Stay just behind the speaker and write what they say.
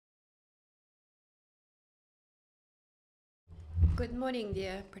Good morning,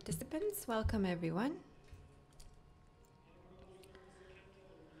 dear participants. Welcome, everyone.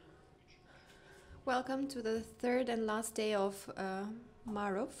 Welcome to the third and last day of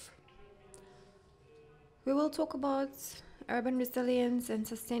Maruf. We will talk about urban resilience and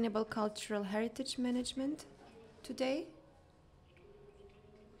sustainable cultural heritage management today.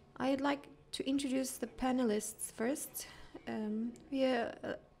 I'd like to introduce the panelists first. We are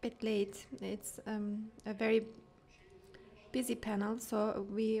a bit late. It's a very busy panel, so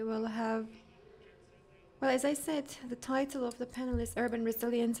we will have, well, as I said, the title of the panel is Urban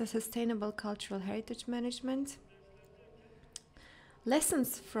Resilience and Sustainable Cultural Heritage Management.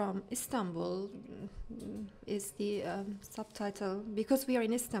 Lessons from Istanbul is the subtitle. Because we are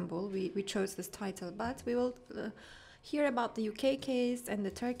in Istanbul, we chose this title, but we will hear about the UK case and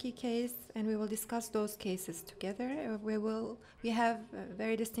the Turkey case, and we will discuss those cases together. We have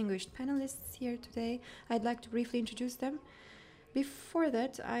very distinguished panelists here today. I'd like to briefly introduce them. Before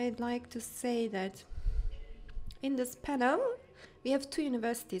that, I'd like to say that in this panel, we have two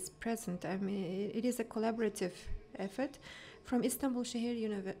universities present. I mean, it is a collaborative effort. From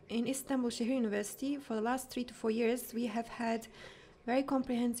Şehir in Şehir University, for the last 3 to 4 years, we have had very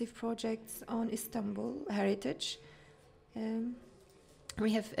comprehensive projects on Istanbul heritage.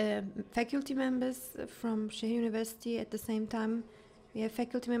 We have faculty members from Şehir University. At the same time, we have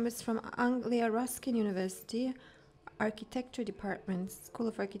faculty members from Anglia Ruskin University, Architecture Department, School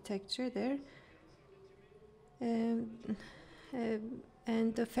of Architecture there. And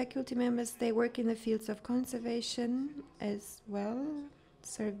the faculty members, they work in the fields of conservation as well,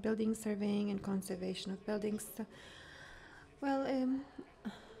 building surveying and conservation of buildings. Well,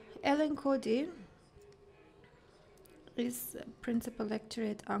 Coday is principal lecturer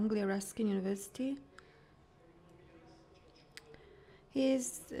at Anglia Ruskin University. He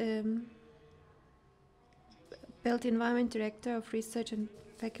is Built Environment Director of Research and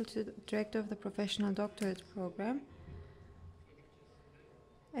Faculty Director of the Professional Doctorate Program.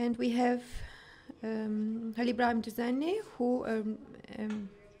 And we have Halil İbrahim Düzenli,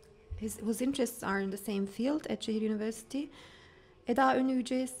 whose interests are in the same field at Şehir University. Ünlü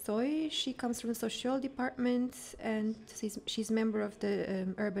Yücesoy, she comes from the social department, and she's member of the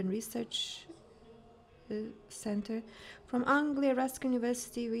Urban Research Center. From Anglia Ruskin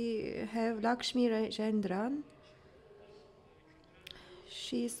University, we have Lakshmi Rajendran.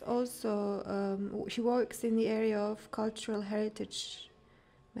 She's also, she works in the area of cultural heritage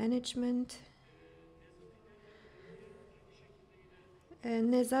management.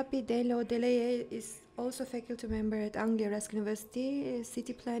 Nezhapi-Dellé Odeleye is also faculty member at Anglia Ruskin University,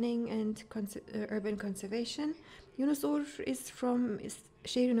 city planning and urban conservation. Yunus Uğur is from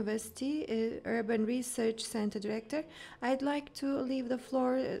Şehir University, urban research center director. I'd like to leave the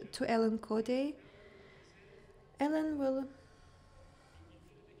floor to Coday. Ellen will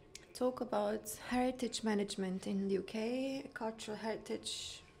talk about heritage management in the UK, cultural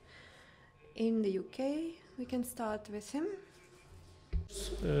heritage in the UK. We can start with him.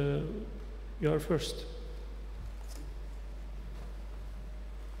 You are first.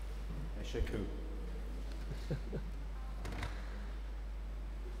 Teşekkür.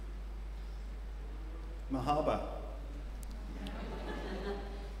 Mahaba.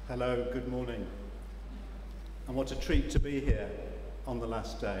 Hello, good morning. And what a treat to be here on the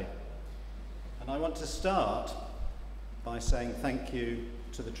last day. And I want to start by saying thank you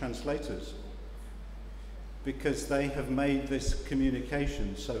to the translators, because they have made this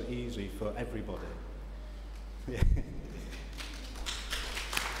communication so easy for everybody.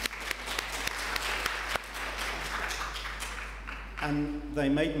 And they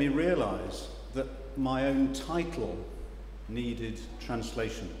made me realize that my own title needed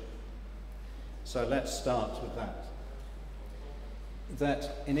translation. So let's start with that.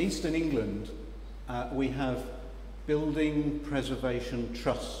 That in Eastern England, we have building preservation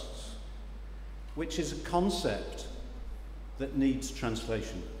trusts, which is a concept that needs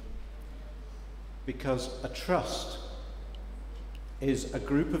translation. Because a trust is a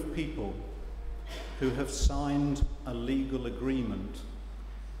group of people who have signed a legal agreement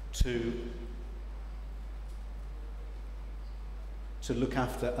to look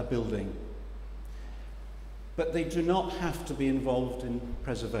after a building. But they do not have to be involved in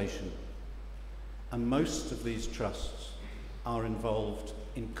preservation. And most of these trusts are involved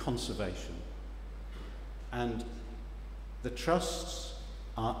in conservation. And the trusts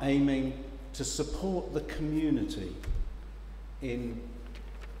are aiming to support the community in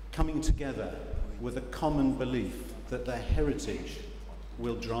coming together with a common belief that their heritage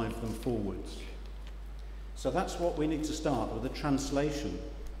will drive them forwards. So that's what we need to start with, a translation.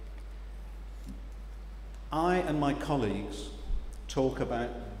 I and my colleagues talk about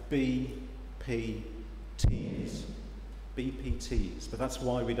BPTs, but that's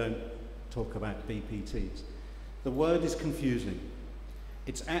why we don't talk about BPTs. The word is confusing.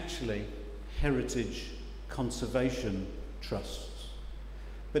 It's actually heritage conservation trusts.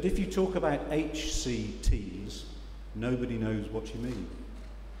 But if you talk about HCTs, nobody knows what you mean.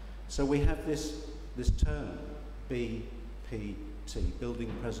 So we have this term, BPT,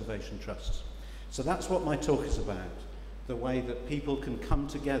 Building Preservation Trusts. So that's what my talk is about, the way that people can come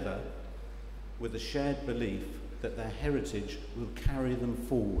together with a shared belief that their heritage will carry them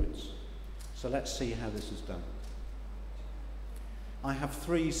forwards. So let's see how this is done. I have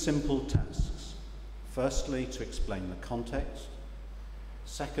 3 simple tasks. Firstly, to explain the context.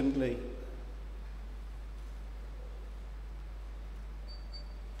 Secondly,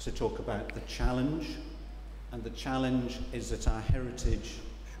 to talk about the challenge. And the challenge is that our heritage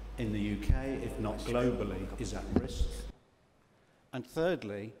in the UK, if not globally, is at risk. And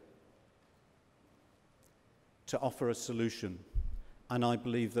thirdly, to offer a solution. And I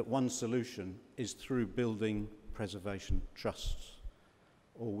believe that one solution is through building preservation trusts,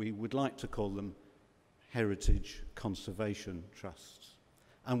 or we would like to call them heritage conservation trusts.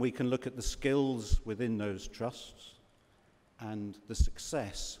 And we can look at the skills within those trusts and the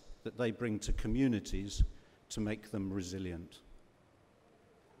success that they bring to communities to make them resilient.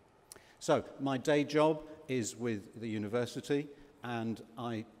 So my day job is with the university, and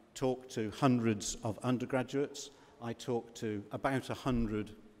I talk to hundreds of undergraduates. I talk to about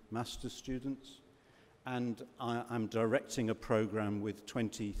 100 master's students, and I'm directing a program with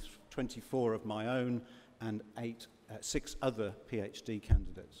 24 of my own and 6 other PhD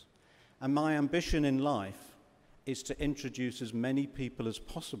candidates. And my ambition in life is to introduce as many people as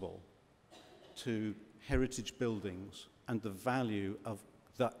possible to heritage buildings and the value of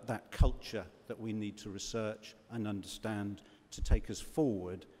that culture that we need to research and understand to take us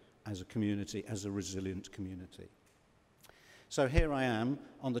forward as a community, as a resilient community. So here I am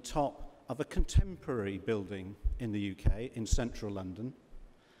on the top of a contemporary building in the UK, in central London.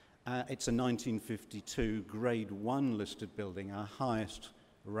 It's a 1952 Grade 1 listed building, our highest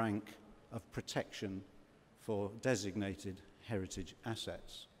rank of protection for designated heritage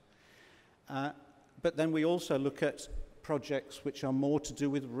assets. But then we also look at projects which are more to do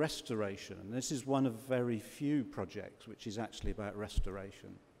with restoration. And this is one of very few projects which is actually about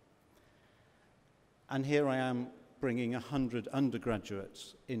restoration. And here I am bringing 100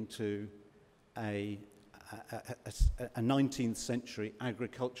 undergraduates into a 19th century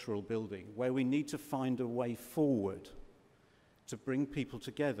agricultural building where we need to find a way forward to bring people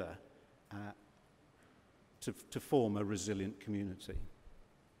together to form a resilient community.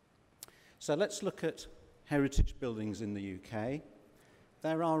 So let's look at heritage buildings in the UK.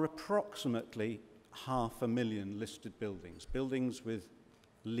 There are approximately 500,000 listed buildings, buildings with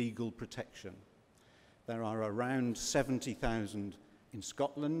legal protection. There are around 70,000 in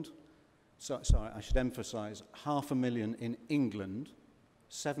Scotland. Sorry, I should emphasise 500,000 in England,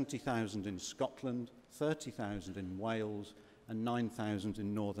 70,000 in Scotland, 30,000 in Wales, and 9,000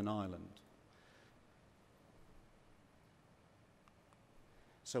 in Northern Ireland.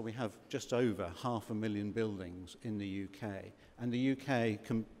 So we have just over 500,000 buildings in the UK. And the UK,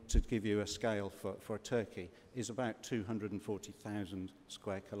 to give you a scale for Turkey, is about 240,000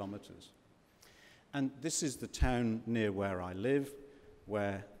 square kilometres. And this is the town near where I live,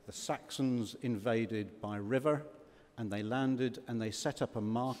 where the Saxons invaded by river, and they landed and they set up a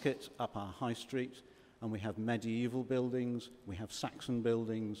market up our high street, and we have medieval buildings, we have Saxon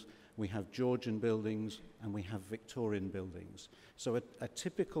buildings, we have Georgian buildings, and we have Victorian buildings. So a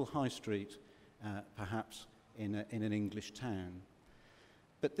typical high street, perhaps, in an English town.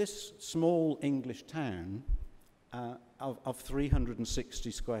 But this small English town of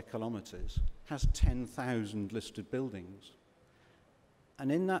 360 square kilometres has 10,000 listed buildings.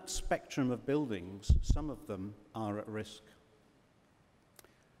 And in that spectrum of buildings, some of them are at risk.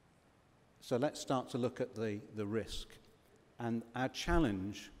 So let's start to look at the risk. And our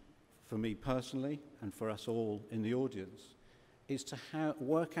challenge, for me personally, and for us all in the audience, is to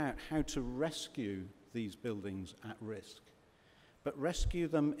work out how to rescue these buildings at risk, but rescue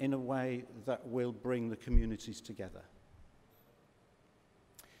them in a way that will bring the communities together.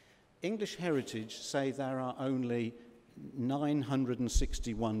 English Heritage say there are only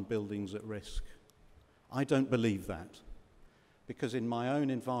 961 buildings at risk. I don't believe that, because in my own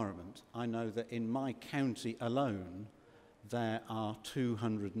environment, I know that in my county alone, there are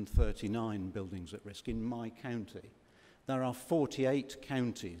 239 buildings at risk in my county. There are 48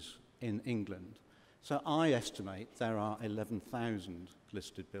 counties in England, so I estimate there are 11,000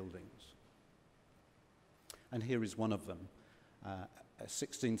 listed buildings. And here is one of them. a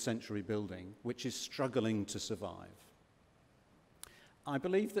 16th century building which is struggling to survive. I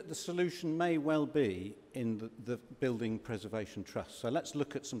believe that the solution may well be in the Building Preservation Trust. So let's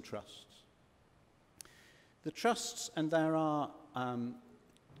look at some trusts. The trusts, and there are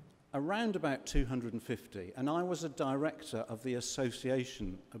around about 250, and I was a director of the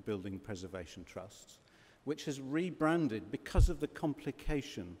Association of Building Preservation Trusts, which has rebranded because of the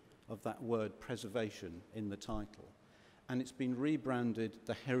complication of that word preservation in the title. And it's been rebranded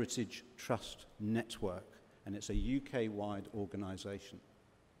the Heritage Trust Network, and it's a UK-wide organisation.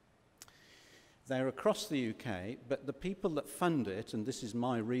 They're across the UK, but the people that fund it, and this is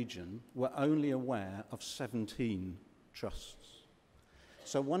my region, were only aware of 17 trusts.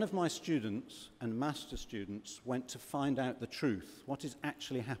 So one of my students and master students went to find out the truth, what is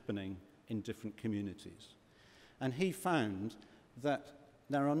actually happening in different communities. And he found that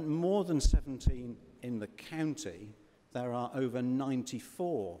there are more than 17 in the county, there are over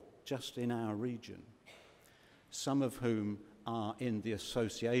 94 just in our region, some of whom are in the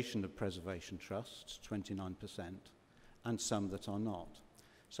Association of Preservation Trusts, 29%, and some that are not.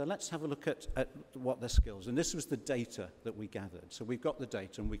 So let's have a look at what their skills, and this was the data that we gathered. So we've got the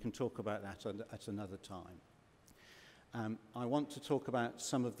data, and we can talk about that at another time. I want to talk about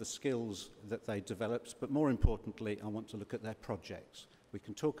some of the skills that they developed, but more importantly, I want to look at their projects. We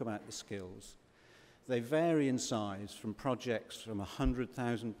can talk about the skills. They vary in size from projects from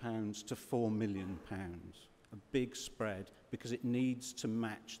 £100,000 to £4 million. A big spread because it needs to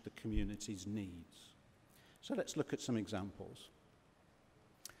match the community's needs. So let's look at some examples.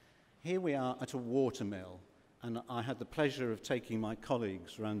 Here we are at a water mill, and I had the pleasure of taking my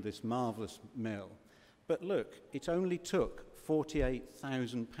colleagues around this marvellous mill. But look, it only took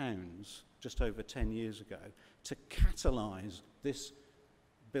 £48,000 just over 10 years ago to catalyse this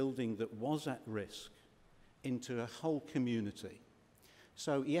building that was at risk into a whole community.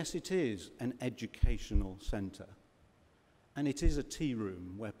 So yes, it is an educational centre, and it is a tea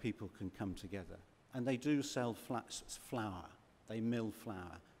room where people can come together, and they do sell flour. They mill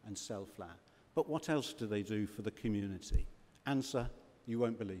flour and sell flour. But what else do they do for the community? Answer, you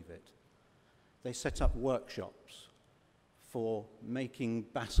won't believe it. They set up workshops for making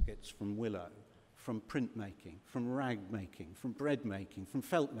baskets from willow, from print making, from rag making, from bread making, from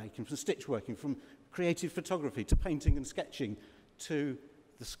felt making, from stitch working, from creative photography to painting and sketching to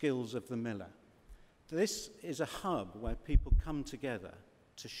the skills of the miller. This is a hub where people come together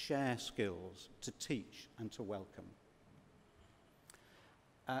to share skills, to teach and to welcome.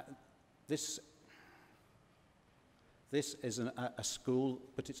 This is a school,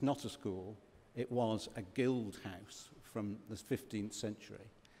 but it's not a school. It was a guild house from the 15th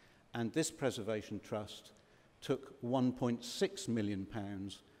century. And this preservation trust took £1.6 million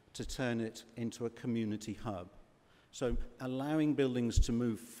to turn it into a community hub. So allowing buildings to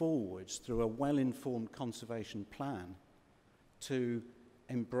move forwards through a well-informed conservation plan to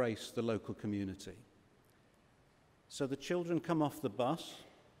embrace the local community. So the children come off the bus,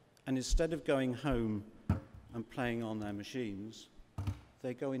 and instead of going home and playing on their machines,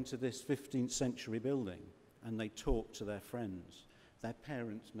 they go into this 15th century building and they talk to their friends. Their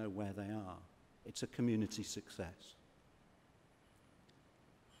parents know where they are. It's a community success.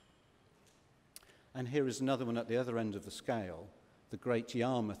 And here is another one at the other end of the scale, the Great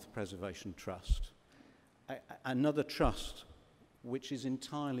Yarmouth Preservation Trust. Another trust which is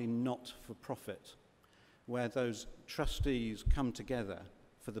entirely not for profit, where those trustees come together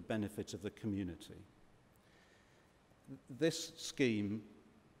for the benefit of the community. This scheme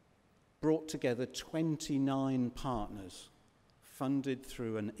brought together 29 partners funded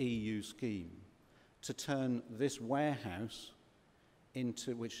through an EU scheme to turn this warehouse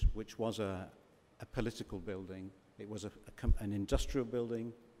into, which was a political building. It was an industrial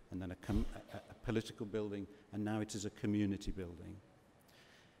building, and then a political building, and now it is a community building.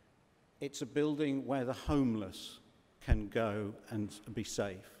 It's a building where the homeless can go and be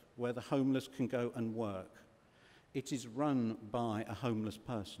safe, where the homeless can go and work. It is run by a homeless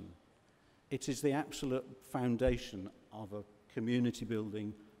person. It is the absolute foundation of a community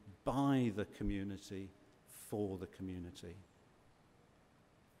building by the community for the community.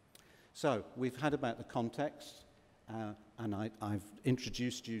 So we've had about the context, and I've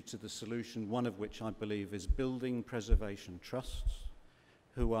introduced you to the solution, one of which I believe is building preservation trusts,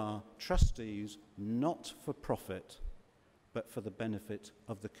 who are trustees not for profit, but for the benefit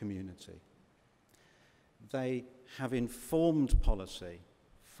of the community. They have informed policy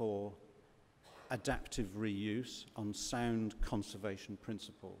for adaptive reuse on sound conservation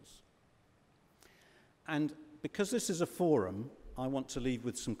principles. And because this is a forum, I want to leave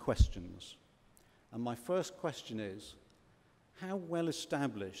with some questions. And my first question is, how well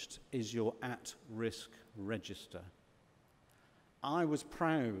established is your at-risk register? I was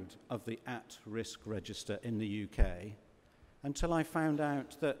proud of the at-risk register in the UK until I found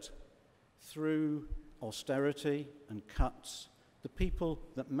out that through austerity and cuts, the people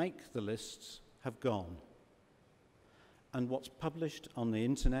that make the lists have gone. And what's published on the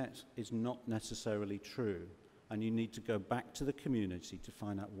internet is not necessarily true, and you need to go back to the community to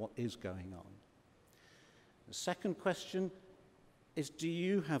find out what is going on. The second question is, do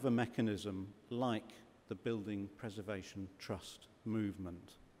you have a mechanism like the Building Preservation Trust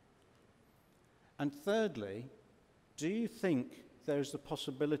movement? And thirdly, do you think there's the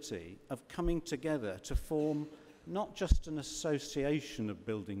possibility of coming together to form not just an association of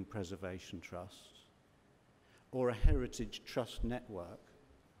building preservation trusts or a heritage trust network,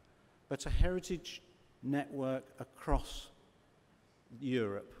 but a heritage network across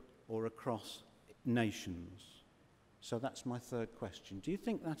Europe or across nations? So that's my third question. Do you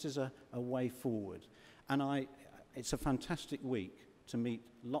think that is a way forward? And it's a fantastic week to meet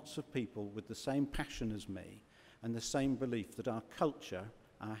lots of people with the same passion as me and the same belief that our culture,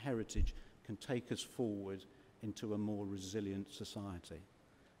 our heritage, can take us forward into a more resilient society.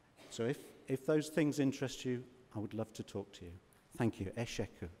 So if those things interest you, I would love to talk to you. Thank you.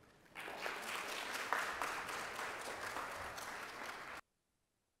 Eşekkür.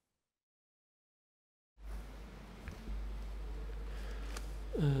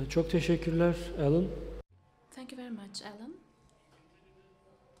 Çok teşekkürler Alan. Thank you very much, Alan.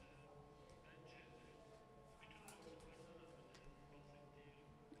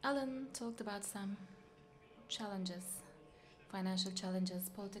 Alan talked about some challenges, financial challenges,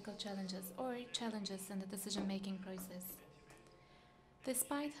 political challenges, or challenges in the decision-making process.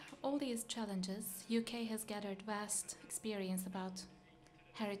 Despite all these challenges, UK has gathered vast experience about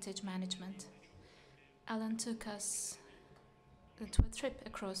heritage management. Alan took us to a trip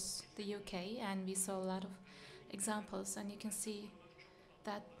across the UK, and we saw a lot of examples, and you can see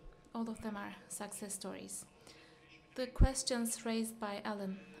that all of them are success stories. The questions raised by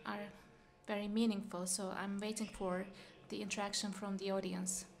Alan are very meaningful, so I'm waiting for the interaction from the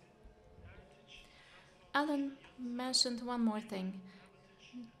audience. Alan mentioned one more thing.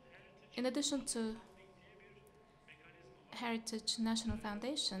 In addition to Heritage National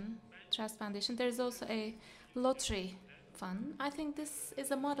Foundation, Trust Foundation, there is also a lottery fund. I think this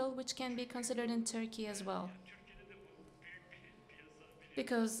is a model which can be considered in Turkey as well,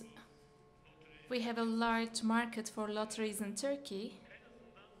 because we have a large market for lotteries in Turkey.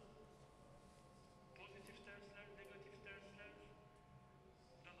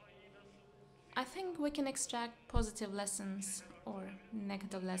 I think we can extract positive lessons or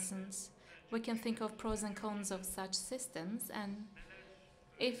negative lessons. We can think of pros and cons of such systems, and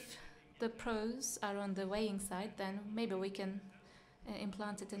if the pros are on the weighing side, then maybe we can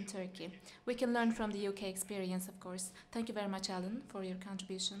implant it in Turkey. We can learn from the UK experience, of course. Thank you very much, Alan, for your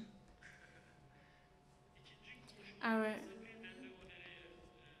contribution. Our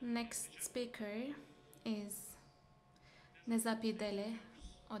next speaker is Nezhapi-Dellé,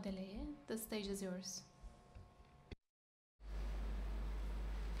 Odeleye. The stage is yours.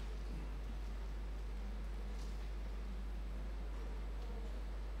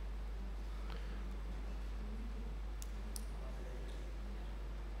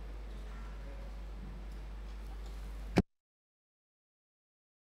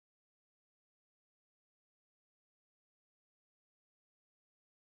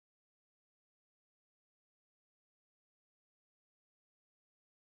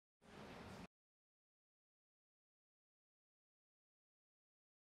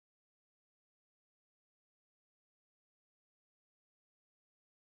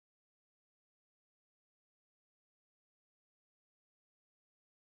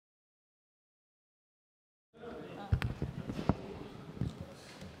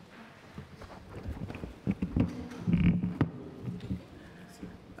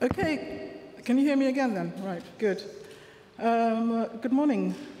 Okay, can you hear me again then? Right, good. Good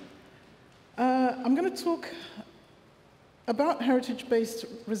morning. I'm going to talk about heritage-based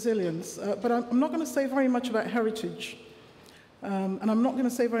resilience, but I'm not going to say very much about heritage, and I'm not going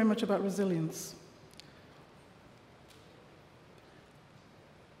to say very much about resilience.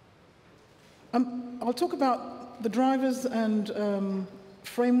 I'll talk about the drivers and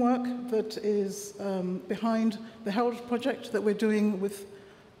framework that is behind the Herald project that we're doing with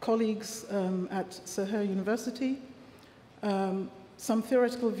colleagues at Sehir University, some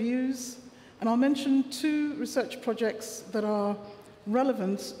theoretical views, and I'll mention two research projects that are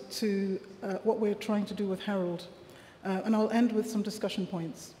relevant to what we're trying to do with Herald, and I'll end with some discussion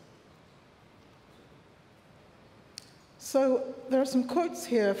points. So there are some quotes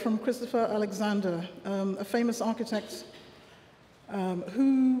here from Christopher Alexander, a famous architect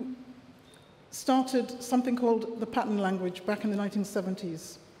who started something called the pattern language back in the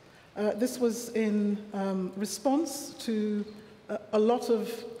 1970s. This was in response to a lot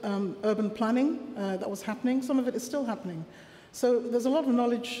of urban planning that was happening. Some of it is still happening. So there's a lot of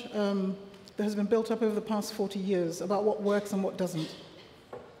knowledge that has been built up over the past 40 years about what works and what doesn't.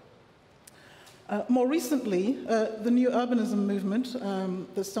 More recently, the new urbanism movement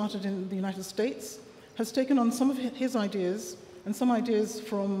that started in the United States has taken on some of his ideas and some ideas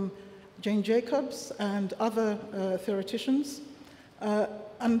from Jane Jacobs and other theoreticians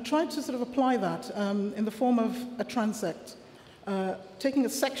and tried to sort of apply that in the form of a transect, taking a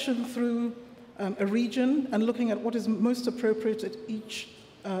section through a region and looking at what is most appropriate at each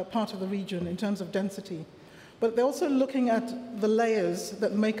part of the region in terms of density. But they're also looking at the layers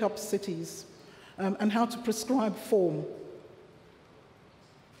that make up cities and how to prescribe form.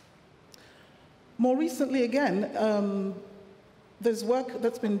 More recently, again, there's work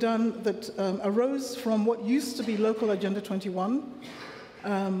that's been done that arose from what used to be Local Agenda 21,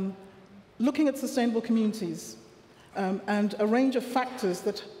 looking at sustainable communities and a range of factors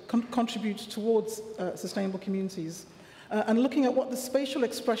that contribute towards sustainable communities, and looking at what the spatial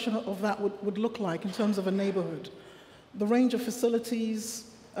expression of that would look like in terms of a neighborhood. The range of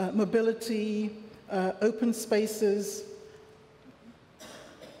facilities, mobility, open spaces.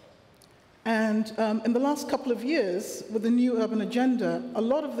 And in the last couple of years, with the new urban agenda, a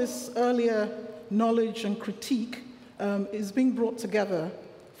lot of this earlier knowledge and critique is being brought together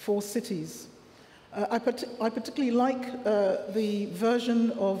for cities. I particularly like the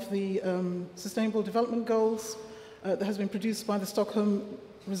version of the Sustainable Development Goals that has been produced by the Stockholm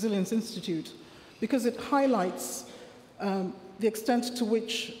Resilience Institute, because it highlights the extent to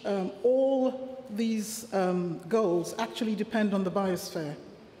which all these goals actually depend on the biosphere.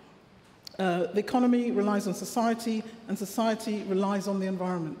 The economy relies on society, and society relies on the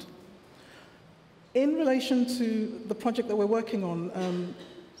environment. In relation to the project that we're working on,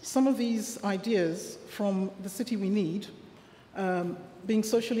 some of these ideas from the city we need, being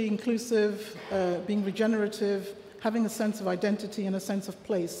socially inclusive, being regenerative, having a sense of identity and a sense of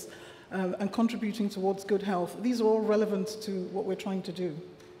place, and contributing towards good health, these are all relevant to what we're trying to do.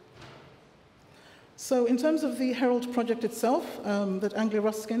 So in terms of the Herald project itself, that Anglia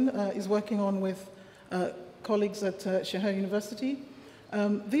Ruskin is working on with colleagues at Shehir University,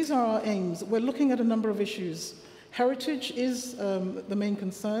 these are our aims. We're looking at a number of issues. Heritage is the main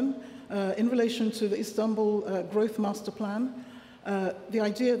concern in relation to the Istanbul Growth Master Plan. The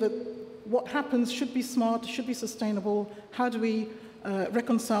idea that what happens should be smart, should be sustainable. How do we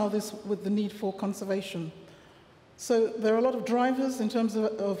reconcile this with the need for conservation? So there are a lot of drivers in terms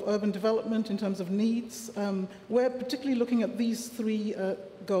of urban development, in terms of needs. We're particularly looking at these three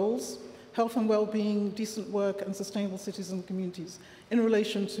goals: health and well-being, decent work, and sustainable cities and communities in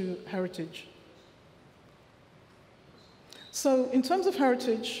relation to heritage. So in terms of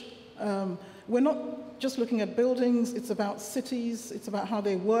heritage, we're not just looking at buildings, it's about cities, it's about how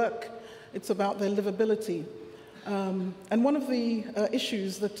they work, it's about their livability. And one of the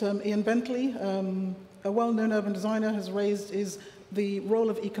issues that Ian Bentley, a well-known urban designer, has raised is the role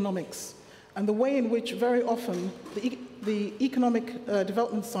of economics and the way in which very often the economic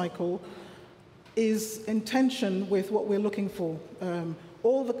development cycle is in tension with what we're looking for.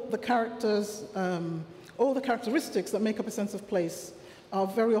 All the characteristics that make up a sense of place are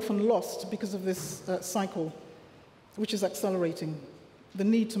very often lost because of this cycle, which is accelerating. The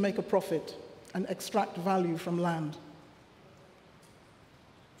need to make a profit and extract value from land.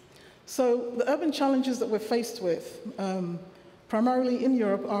 So the urban challenges that we're faced with, primarily in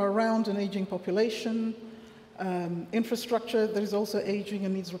Europe, are around an aging population, infrastructure that is also aging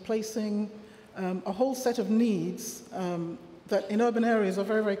and needs replacing, a whole set of needs that in urban areas are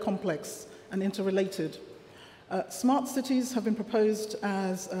very, very complex and interrelated. Smart cities have been proposed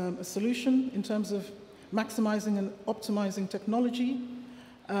as a solution in terms of maximizing and optimizing technology,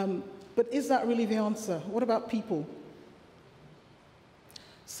 but is that really the answer? What about people?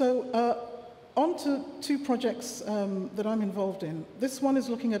 So on to two projects that I'm involved in. This one is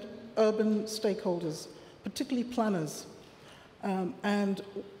looking at urban stakeholders, particularly planners. And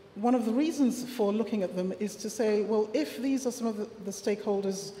one of the reasons for looking at them is to say, well, if these are some of the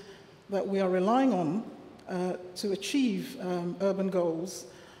stakeholders that we are relying on to achieve urban goals,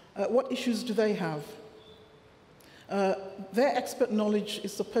 what issues do they have? Their expert knowledge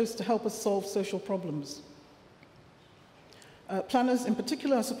is supposed to help us solve social problems. Planners in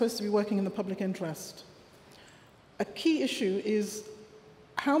particular are supposed to be working in the public interest. A key issue is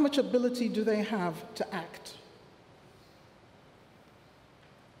how much ability do they have to act?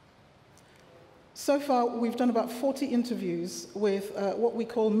 So far, we've done about 40 interviews with what we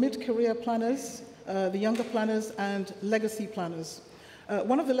call mid-career planners, the younger planners, and legacy planners.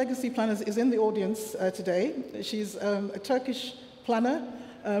 One of the legacy planners is in the audience today. She's a Turkish planner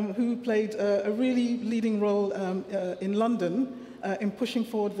who played a really leading role in London in pushing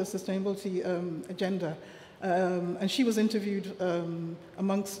forward the sustainability agenda. And she was interviewed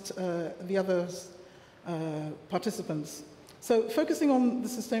amongst the other participants. So focusing on the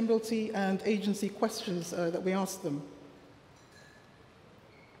sustainability and agency questions that we asked them.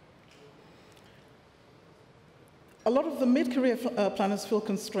 A lot of the mid-career planners feel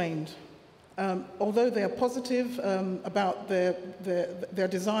constrained, although they are positive about their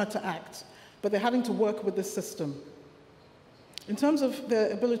desire to act, but they're having to work with this system. In terms of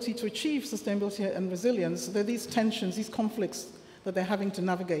their ability to achieve sustainability and resilience, there are these tensions, these conflicts that they're having to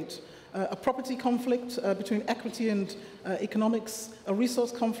navigate. A property conflict between equity and economics, a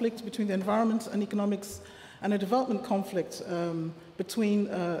resource conflict between the environment and economics, and a development conflict between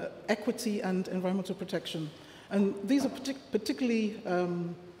equity and environmental protection. And these are particularly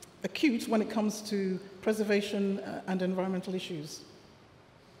acute when it comes to preservation and environmental issues.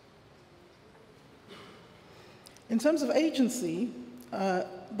 In terms of agency,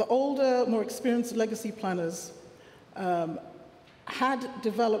 the older, more experienced legacy planners had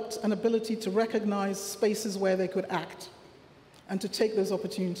developed an ability to recognize spaces where they could act and to take those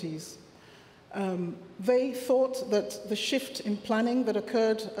opportunities. They thought that the shift in planning that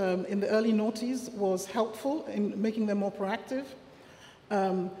occurred in the early noughties was helpful in making them more proactive.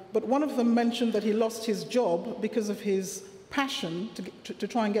 But one of them mentioned that he lost his job because of his passion to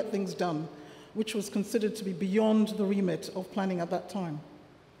try and get things done, which was considered to be beyond the remit of planning at that time.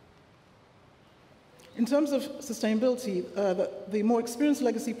 In terms of sustainability, the more experienced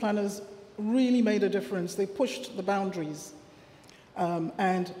legacy planners really made a difference. They pushed the boundaries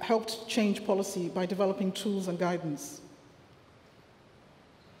and helped change policy by developing tools and guidance.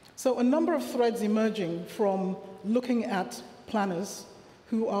 So a number of threads emerging from looking at planners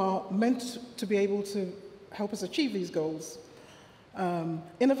who are meant to be able to help us achieve these goals.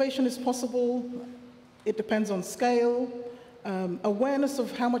 Innovation is possible. It depends on scale. Awareness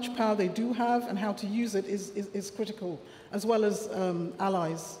of how much power they do have and how to use it is critical, as well as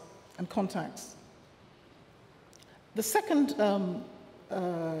allies and contacts. The second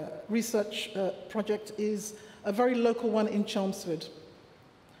research project is a very local one in Chelmsford.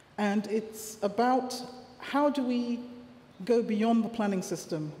 And it's about how do we go beyond the planning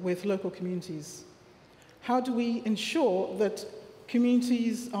system with local communities? How do we ensure that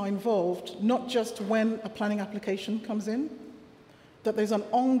communities are involved, not just when a planning application comes in, that there's an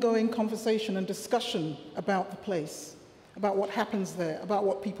ongoing conversation and discussion about the place, about what happens there, about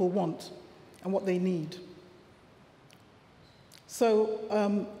what people want and what they need.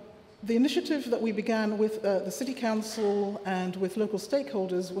 So the initiative that we began with the City Council and with local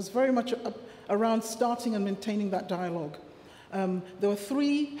stakeholders was very much around starting and maintaining that dialogue. There were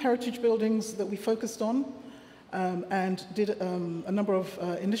 3 heritage buildings that we focused on and did a number of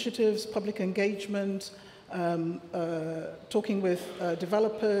initiatives, public engagement, talking with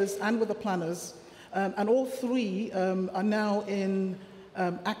developers and with the planners. And all 3 are now in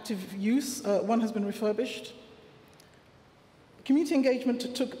active use. One has been refurbished. Community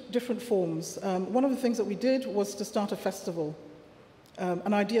engagement took different forms. One of the things that we did was to start a festival,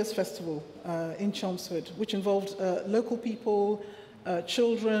 an ideas festival in Chelmsford, which involved local people,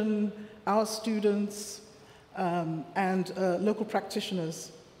 children, our students, and local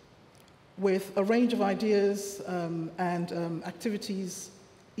practitioners, with a range of ideas and activities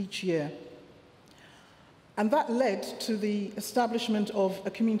each year. And that led to the establishment of a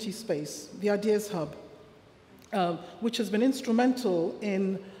community space, the Ideas Hub, which has been instrumental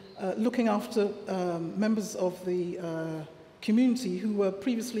in looking after members of the community who were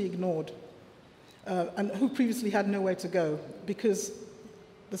previously ignored and who previously had nowhere to go because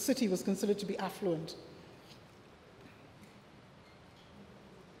the city was considered to be affluent.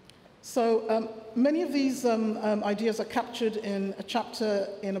 So many of these ideas are captured in a chapter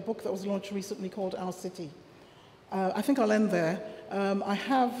in a book that was launched recently called Our City. I think I'll end there. I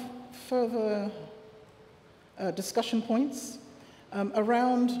have further discussion points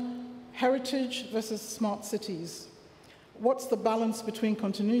around heritage versus smart cities. What's the balance between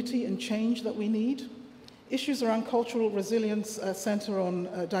continuity and change that we need? Issues around cultural resilience center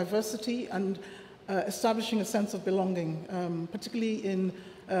on diversity and establishing a sense of belonging, particularly in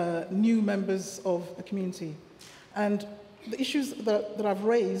new members of a community. And the issues that I've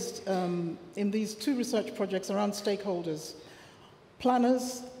raised in these 2 research projects around stakeholders,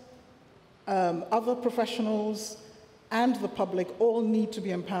 planners, other professionals, and the public all need to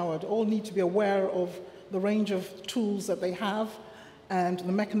be empowered, all need to be aware of the range of tools that they have and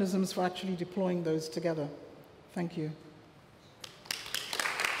the mechanisms for actually deploying those together. Thank you.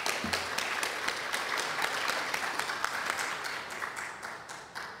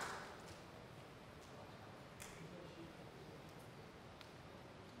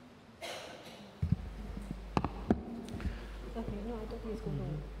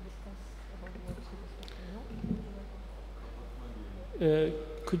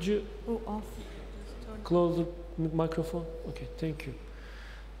 Could you close the microphone? Okay, thank you.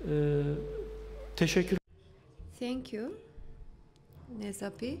 Teşekkür. Thank you,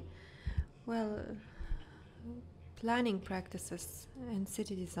 Nezhapi. Well, planning practices and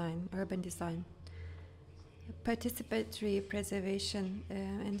city design, urban design, participatory preservation,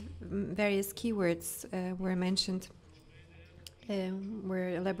 and various keywords were mentioned, were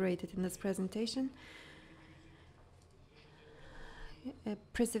elaborated in this presentation.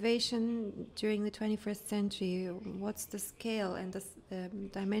 Preservation during the 21st century, what's the scale and the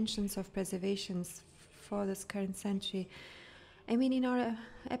dimensions of preservations for this current century? I mean, in our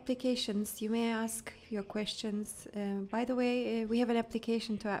applications, you may ask your questions. By the way, we have an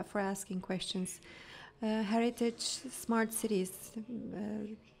application for asking questions. Heritage, smart cities,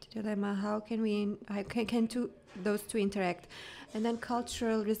 dilemma, how can those two interact? And then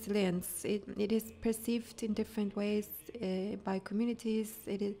cultural resilience, it is perceived in different ways by communities.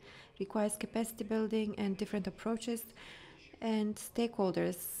 It requires capacity building and different approaches, and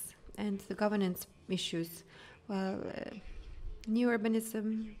stakeholders and the governance issues. Well, new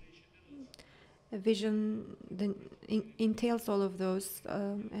urbanism vision entails all of those,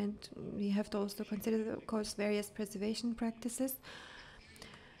 and we have to also consider, of course, various preservation practices.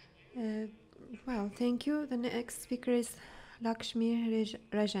 Well, thank you. The next speaker is Lakshmi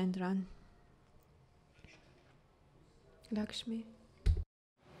Rajendran. Lakshmi.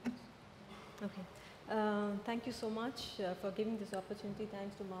 Okay. Thank you so much for giving this opportunity.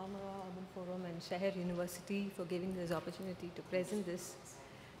 Thanks to Marmara Urban Forum and Shehir University for giving this opportunity to present this.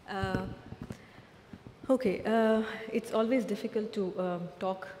 It's always difficult to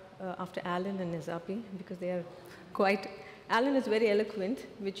talk after Alim and Nezhapi because they are quite. Alim is very eloquent,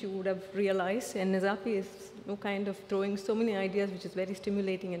 which you would have realized, and Nezhapi is kind of throwing so many ideas, which is very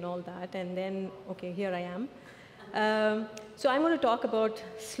stimulating and all that. And then, okay, here I am. So I'm going to talk about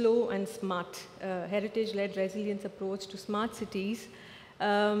slow and smart, heritage-led resilience approach to smart cities.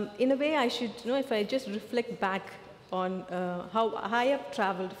 In a way, I should, if I just reflect back on how I have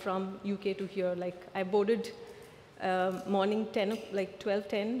traveled from UK to here, like I boarded morning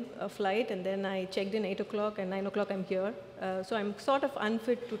 12:10 flight, and then I checked in 8 o'clock, and 9 o'clock I'm here. So I'm sort of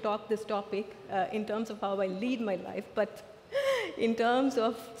unfit to talk this topic in terms of how I lead my life, but in terms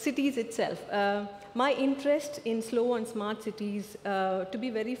of cities itself. My interest in slow and smart cities, to be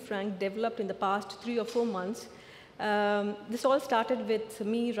very frank, developed in the past 3 or 4 months. This all started with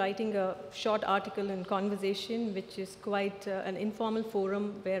me writing a short article in Conversation, which is quite an informal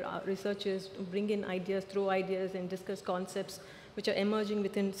forum where our researchers bring in ideas, throw ideas, and discuss concepts which are emerging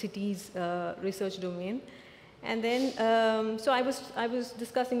within cities' research domain. And then, so I was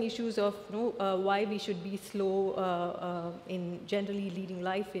discussing issues of why we should be slow in generally leading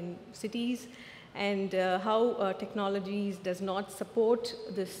life in cities, and how technologies does not support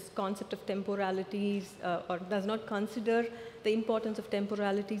this concept of temporalities or does not consider the importance of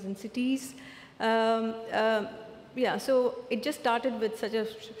temporalities in cities. Yeah, so it just started with such a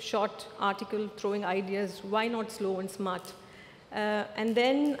short article throwing ideas, why not slow and smart? And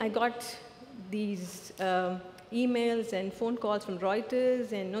then I got these emails and phone calls from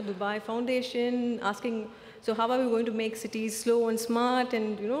Reuters and Dubai Foundation asking, so how are we going to make cities slow and smart?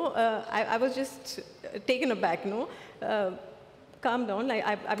 And I was just taken aback. Calm down. Like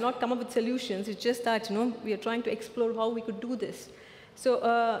I've not come up with solutions. It's just that we are trying to explore how we could do this. So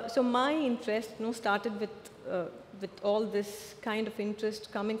so my interest started with all this kind of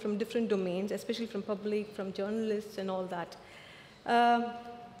interest coming from different domains, especially from public, from journalists, and all that.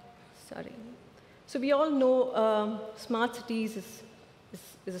 Sorry. So we all know smart cities is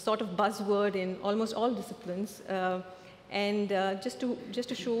a sort of buzzword in almost all disciplines, and just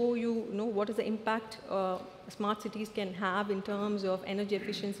to show you, what is the impact smart cities can have in terms of energy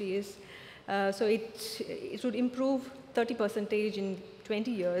efficiency is, so it would improve 30% in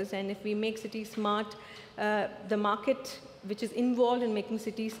 20 years, and if we make cities smart, the market which is involved in making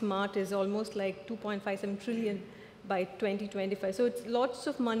cities smart is almost like 2.57 trillion by 2025. So it's lots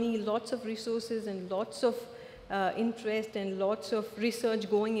of money, lots of resources, and lots of interest and lots of research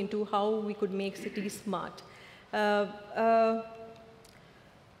going into how we could make cities smart.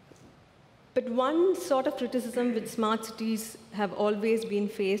 But one sort of criticism which smart cities have always been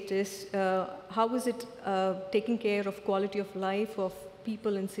faced is how is it taking care of quality of life of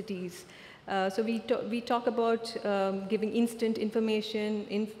people in cities? So we talk about giving instant information,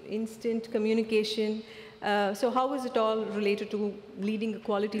 instant communication. So how is it all related to leading a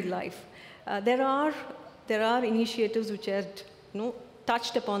quality life? There are initiatives which are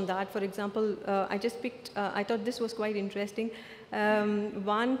touched upon that. For example, I just picked, I thought this was quite interesting.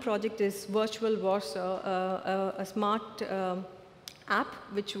 One project is Virtual Warsaw, a smart app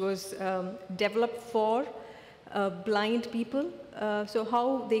which was developed for blind people. So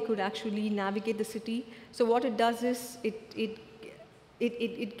how they could actually navigate the city. So what it does is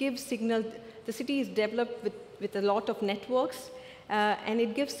it gives signal. The city is developed with a lot of networks, and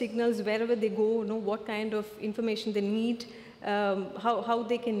it gives signals wherever they go, what kind of information they need, how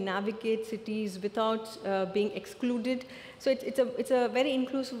they can navigate cities without being excluded. So it's a very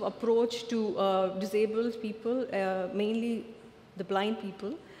inclusive approach to disabled people, mainly the blind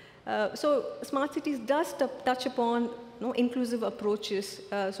people. So smart cities does touch upon inclusive approaches.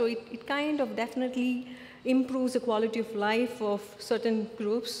 So it kind of definitely improves the quality of life of certain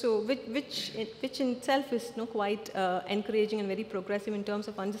groups, so which in itself is quite encouraging and very progressive in terms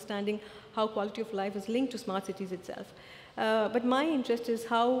of understanding how quality of life is linked to smart cities itself. But my interest is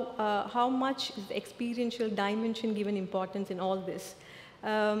how much is the experiential dimension given importance in all this.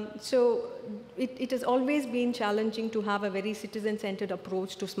 So it has always been challenging to have a very citizen-centered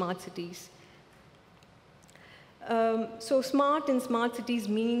approach to smart cities. So smart in smart cities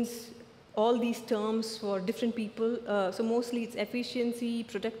means all these terms for different people. So mostly it's efficiency,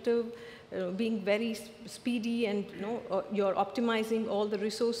 productive, being very speedy, and you're optimizing all the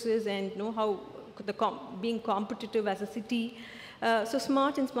resources, and how being competitive as a city. So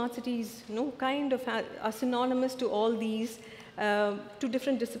smart and smart cities kind of are synonymous to all these, to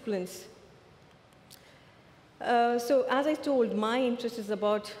different disciplines. So as I told, my interest is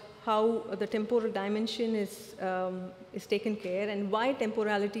about how the temporal dimension is taken care, and why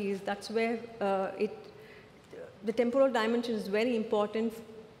temporality is, that's where the temporal dimension is very important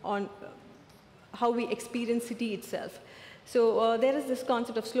on how we experience city itself. So there is this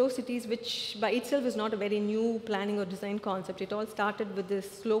concept of slow cities, which by itself is not a very new planning or design concept. It all started with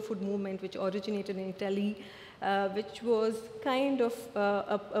this slow food movement, which originated in Italy, which was kind of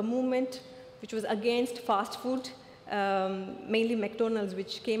a movement which was against fast food, mainly McDonald's,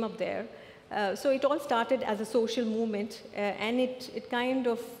 which came up there. So it all started as a social movement, and it kind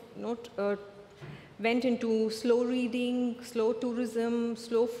of went into slow reading, slow tourism,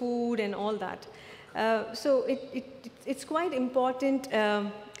 slow food, and all that. So it's quite important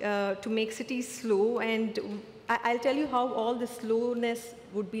to make cities slow, and I'll tell you how all the slowness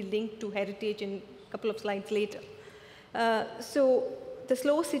would be linked to heritage in a couple of slides later. So the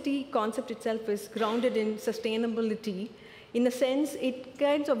slow city concept itself is grounded in sustainability. In a sense, it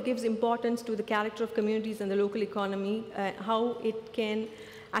kind of gives importance to the character of communities and the local economy, how it can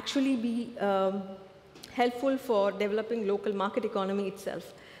actually be helpful for developing local market economy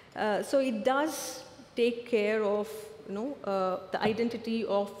itself. So it does take care of the identity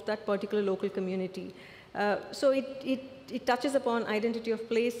of that particular local community. So it touches upon identity of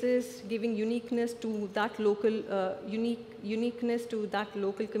places, giving uniqueness to that local uniqueness to that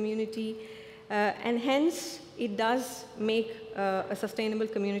local community, and hence it does make a sustainable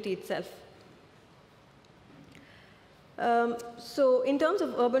community itself. So in terms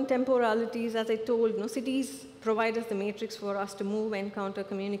of urban temporalities, as I told, cities provide us the matrix for us to move, encounter,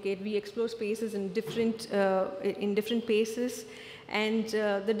 communicate. We explore spaces in different paces, and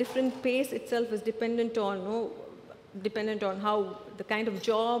the different pace itself is dependent on how the kind of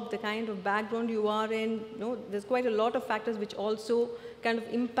job, the kind of background you are in. There's quite a lot of factors which also kind of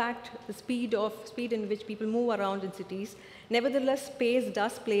impact the speed in which people move around in cities. Nevertheless, space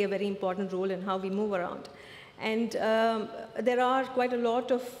does play a very important role in how we move around. And there are quite a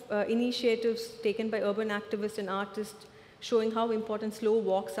lot of initiatives taken by urban activists and artists showing how important slow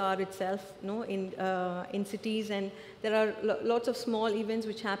walks are itself in cities. And there are lots of small events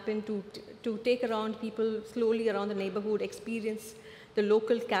which happen to take around people slowly around the neighborhood, experience the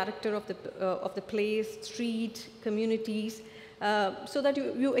local character of the place, street, communities, so that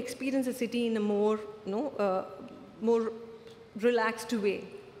you experience the city in a more relaxed way.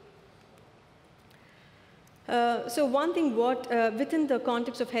 So one thing, within the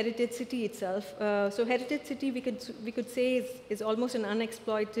context of heritage city itself, so heritage city we could say is almost an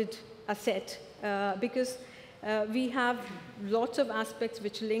unexploited asset, because we have lots of aspects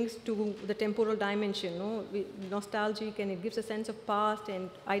which links to the temporal dimension. Nostalgic, and it gives a sense of past, and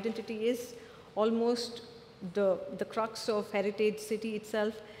identity is almost the crux of heritage city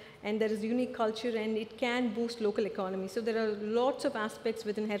itself. and there is unique culture, and it can boost local economy. So there are lots of aspects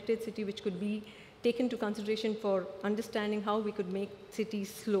within heritage city which could be taken into consideration for understanding how we could make cities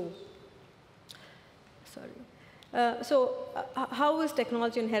slow. Sorry. How is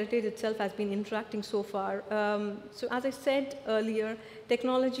technology and heritage itself has been interacting so far? So as I said earlier,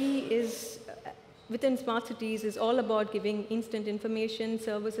 technology is, within smart cities, is all about giving instant information,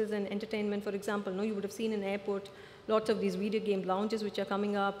 services, and entertainment. For example, you would have seen in airport lots of these video game lounges which are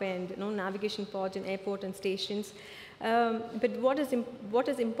coming up, and navigation pods in airport and stations. But what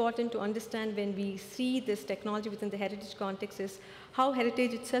is important to understand when we see this technology within the heritage context is how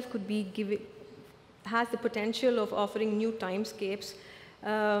heritage itself could be has the potential of offering new timescapes.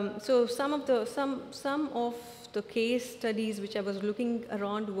 So some of the case studies which I was looking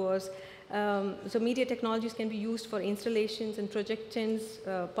around was, so media technologies can be used for installations and projections,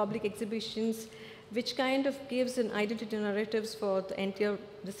 public exhibitions, which kind of gives an identity narratives for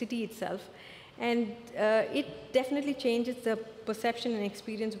the city itself. And it definitely changes the perception and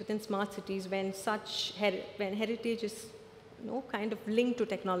experience within smart cities when when heritage is kind of linked to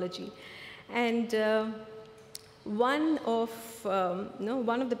technology. And one of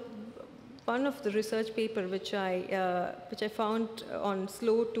the research paper which I found on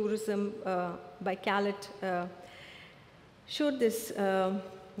slow tourism by Khaled showed this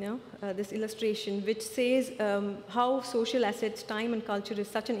this illustration which says how social assets, time and culture is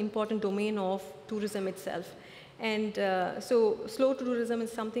such an important domain of tourism itself. And so slow tourism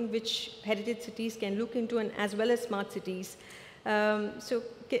is something which heritage cities can look into, and as well as smart cities. So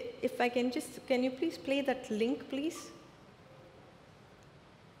if I can can you please play that link, please?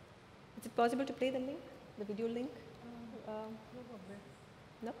 Is it possible to play the link, the video link?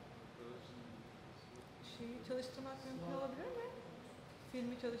 No? Çalıştırmak mümkün olabilir mi?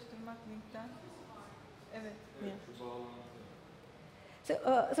 Filmi çalıştırmak linkten. Evet. Yeah.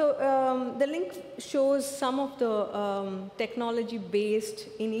 So the link shows some of the technology-based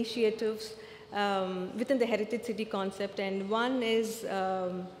initiatives within the heritage city concept, and one is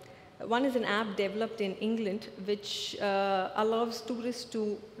an app developed in England which allows tourists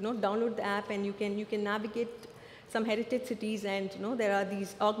to download the app, and you can navigate some heritage cities, and there are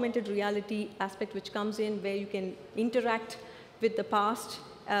these augmented reality aspect which comes in where you can interact with the past.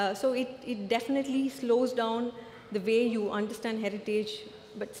 So it definitely slows down the way you understand heritage,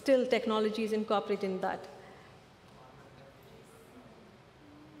 but still technology is incorporated in that.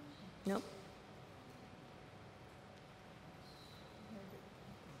 No?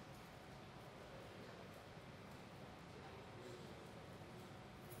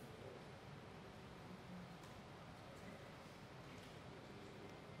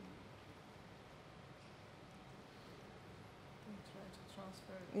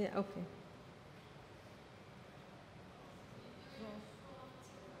 Yeah, okay.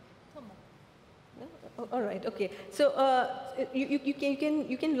 All right, okay. So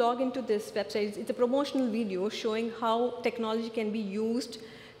you can log into this website. It's a promotional video showing how technology can be used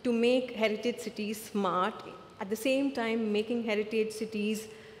to make heritage cities smart, at the same time making heritage cities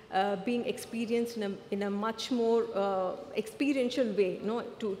being experienced in a much more experiential way,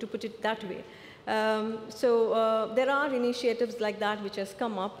 to put it that way. So there are initiatives like that which has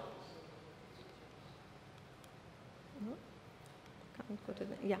come up. Can't go to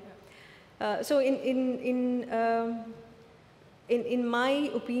the, yeah. So in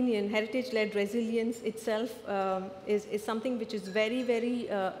my opinion, heritage-led resilience itself is something which is very, very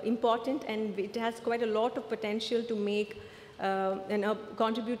important, and it has quite a lot of potential to make and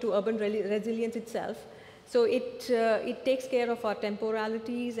contribute to urban resilience itself. So it takes care of our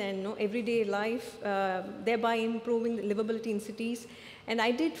temporalities and everyday life, thereby improving the livability in cities. And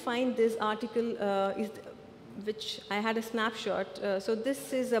I did find this article, which I had a snapshot. So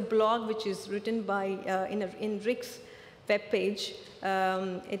this is a blog which is written by in Rick's webpage.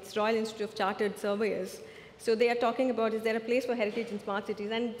 It's Royal Institute of Chartered Surveyors. So they are talking about, is there a place for heritage in smart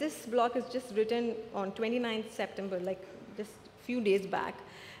cities? And this blog is just written on 29th September, like just a few days back.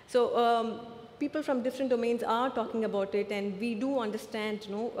 So people from different domains are talking about it, and we do understand,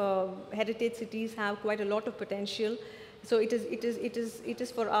 heritage cities have quite a lot of potential. So it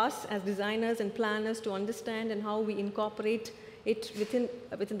is for us as designers and planners to understand and how we incorporate it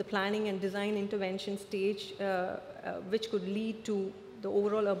within the planning and design intervention stage, which could lead to the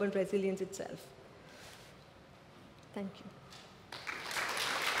overall urban resilience itself. Thank you.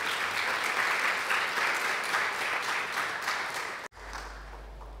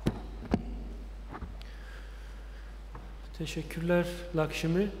 Teşekkürler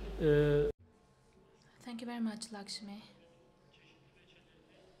Lakshmi. Thank you very much, Lakshmi.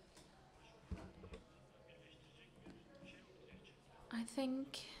 I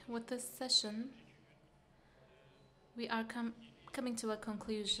think with this session, we are coming to a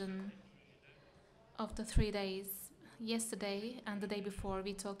conclusion of the 3 days. Yesterday and the day before,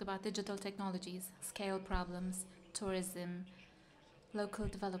 we talked about digital technologies, scale problems, tourism, local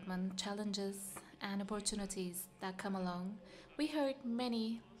development, challenges and opportunities that come along. We heard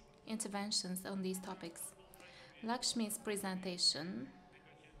many interventions on these topics. Lakshmi's presentation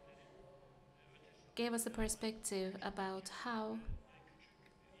gave us a perspective about how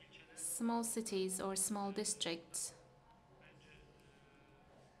small cities or small districts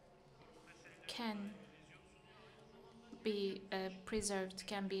can be preserved,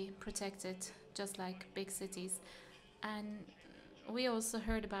 can be protected, just like big cities. And we also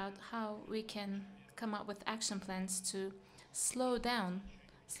heard about how we can come up with action plans to slow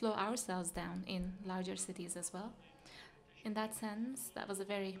ourselves down in larger cities as well. In that sense, that was a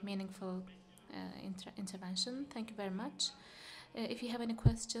very meaningful intervention. Thank you very much. If you have any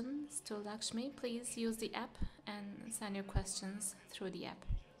questions to Lakshmi, please use the app and send your questions through the app.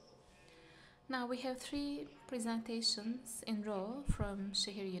 Now we have 3 presentations in row from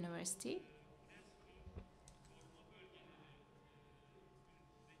Şehir University.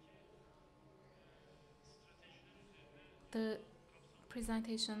 The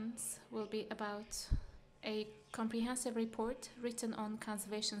presentations will be about a comprehensive report written on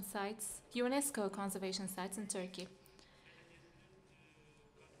conservation sites, UNESCO conservation sites in Turkey.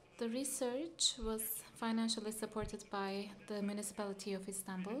 The research was financially supported by the municipality of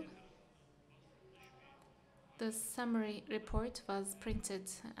Istanbul. The summary report was printed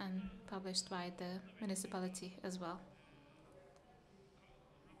and published by the municipality as well.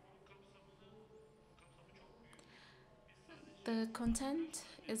 The content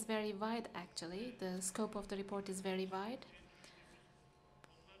is very wide, actually. The scope of the report is very wide.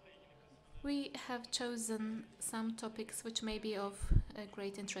 We have chosen some topics which may be of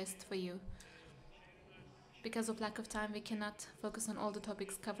great interest for you. Because of lack of time, we cannot focus on all the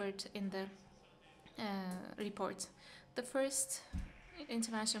topics covered in the report. The first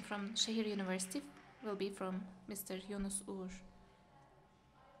intervention from Şehir University will be from Mr. Yunus Uğur.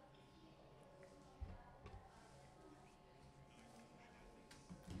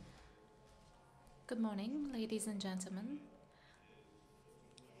 Good morning, ladies and gentlemen.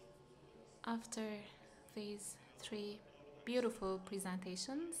 After these 3 beautiful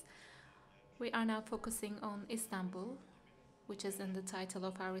presentations, we are now focusing on Istanbul, which is in the title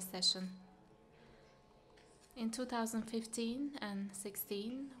of our session. In 2015 and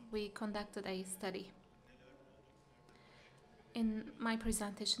 16, we conducted a study. In my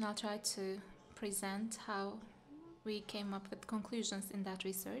presentation, I'll try to present how we came up with conclusions in that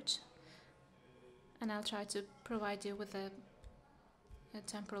research, and I'll try to provide you with a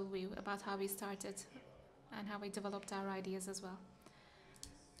temporal view about how we started and how we developed our ideas as well.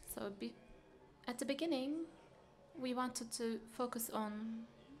 So at the beginning, we wanted to focus on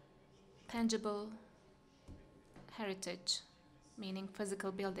tangible heritage, meaning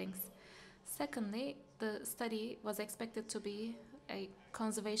physical buildings. Secondly, the study was expected to be a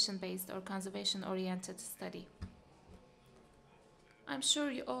conservation-based or conservation-oriented study. I'm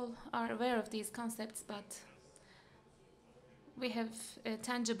sure you all are aware of these concepts, but we have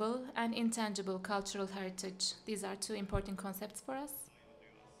tangible and intangible cultural heritage. These are 2 important concepts for us.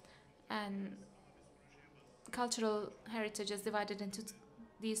 And cultural heritage is divided into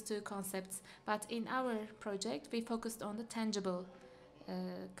these 2 concepts. But in our project, we focused on the tangible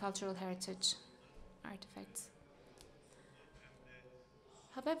cultural heritage artifacts.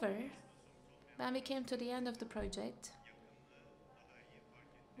 However, when we came to the end of the project,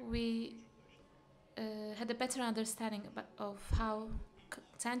 we had a better understanding of how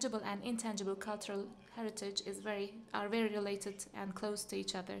tangible and intangible cultural heritage are very related and close to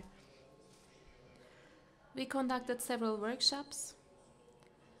each other. We conducted several workshops,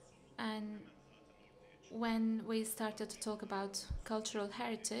 and when we started to talk about cultural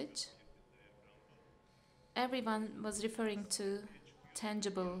heritage, everyone was referring to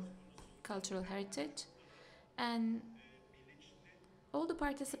tangible cultural heritage, and all the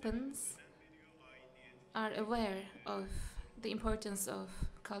participants are aware of the importance of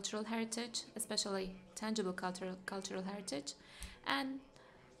cultural heritage, especially tangible cultural heritage. And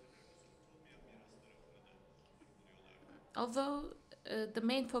although the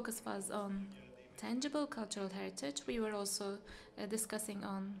main focus was on tangible cultural heritage, we were also discussing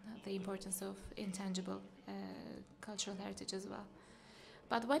on the importance of intangible cultural heritage as well.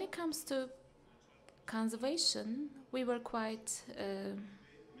 But when it comes to conservation, we were quite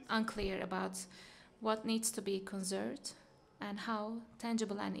unclear about what needs to be conserved and how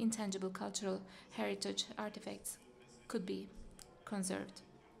tangible and intangible cultural heritage artifacts could be conserved.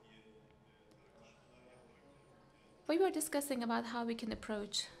 We were discussing about how we can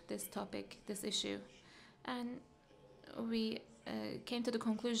approach this topic, this issue, and we came to the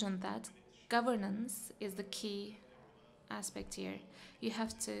conclusion that governance is the key aspect here. You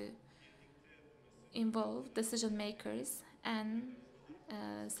have to involve decision makers and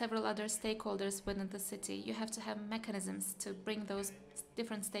several other stakeholders within the city. You have to have mechanisms to bring those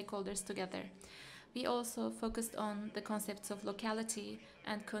different stakeholders together. We also focused on the concepts of locality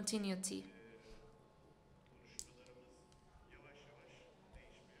and continuity.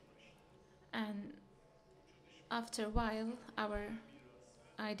 And after a while, our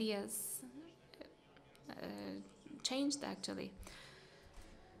ideas changed actually.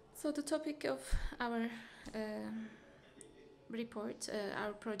 So the topic of our report,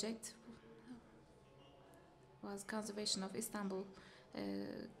 our project, was conservation of Istanbul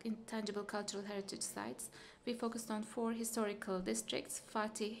intangible cultural heritage sites. We focused on 4 historical districts: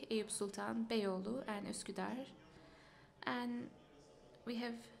 Fatih, Eyüp Sultan, Beyoğlu, and Üsküdar. And we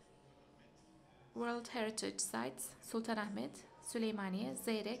have World Heritage Sites: Sultanahmet, Süleymaniye,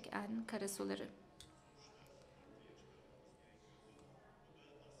 Zeyrek, and Karasuları.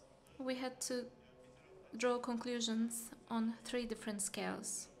 We had to draw conclusions on 3 different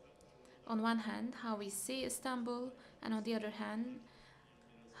scales. On one hand, how we see Istanbul, and on the other hand,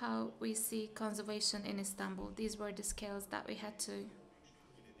 how we see conservation in Istanbul. These were the scales that we had to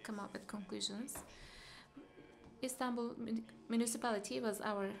come up with conclusions. Istanbul municipality was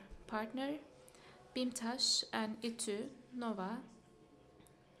our partner. BİMTAŞ and İTÜ Nova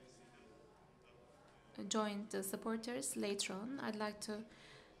joined the supporters later on. I'd like to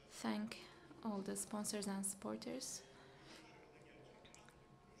thank all the sponsors and supporters.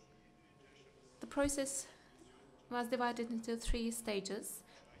 The process was divided into 3 stages.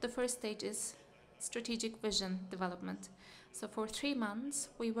 The first stage is strategic vision development. So for 3 months,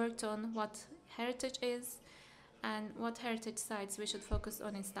 we worked on what heritage is and what heritage sites we should focus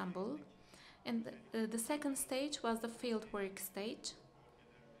on in Istanbul. And the second stage was the fieldwork stage.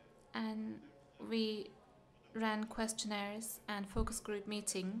 And we ran questionnaires and focus group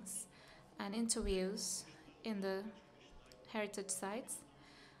meetings and interviews in the heritage sites.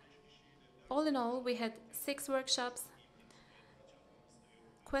 All in all, we had 6 workshops,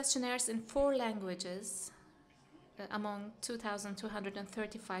 questionnaires in 4 languages among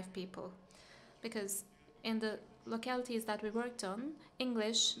 2,235 people. Because in the localities that we worked on,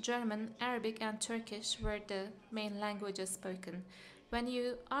 English, German, Arabic, and Turkish were the main languages spoken. When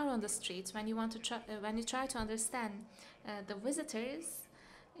you are on the streets, when you try to understand the visitors,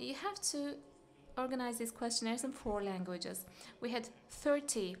 you have to organize these questionnaires in 4 languages. We had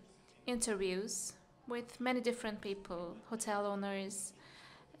 30 interviews with many different people: hotel owners,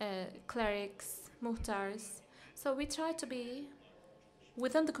 clerics, muhtars. So we tried to be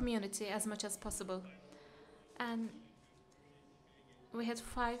within the community as much as possible. And we had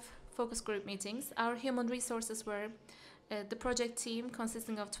 5 focus group meetings. Our human resources were the project team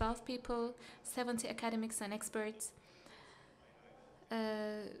consisting of 12 people, 70 academics and experts.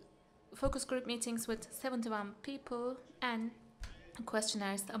 Focus group meetings with 71 people, and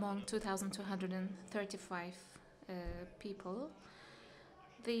questionnaires among 2,235 people.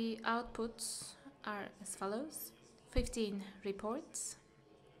 The outputs are as follows: 15 reports,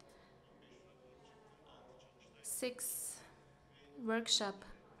 6 workshop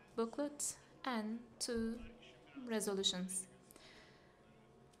booklets, and 2 resolutions.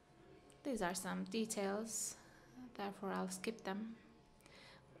 These are some details, therefore I'll skip them.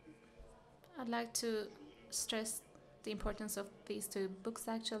 I'd like to stress the importance of these 2 books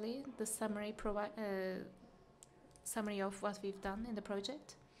actually, the summary of what we've done in the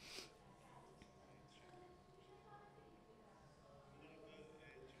project.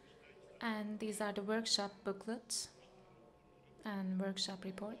 And these are the workshop booklets and workshop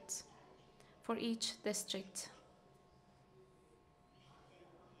reports for each district.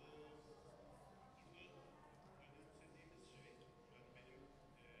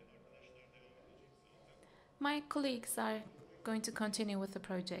 My colleagues are going to continue with the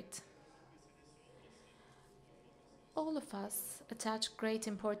project. All of us attach great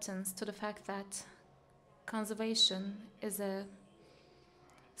importance to the fact that conservation is a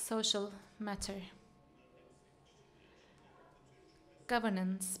social matter.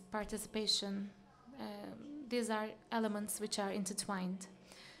 Governance, participation, these are elements which are intertwined.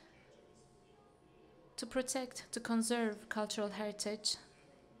 To protect, to conserve cultural heritage,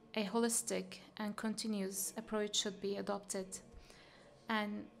 a holistic and continuous approach should be adopted,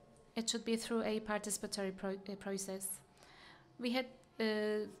 and it should be through a participatory process. We had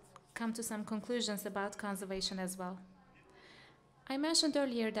come to some conclusions about conservation as well. I mentioned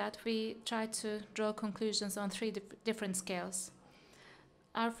earlier that we tried to draw conclusions on three different scales.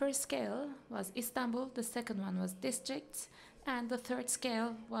 Our first scale was Istanbul, the second one was districts, and the third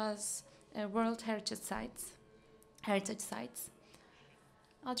scale was World Heritage Sites.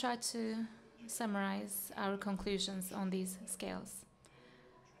 I'll try to summarize our conclusions on these scales.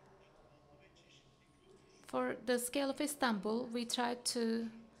 For the scale of Istanbul, we tried to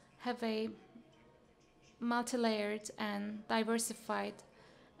have a multi-layered and diversified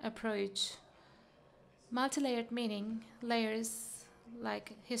approach. Multi-layered meaning layers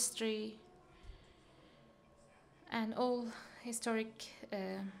like history and all historic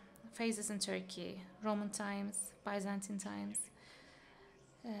phases in Turkey, Roman times, Byzantine times,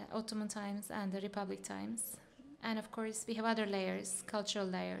 Ottoman times, and the Republic times. And of course, we have other layers, cultural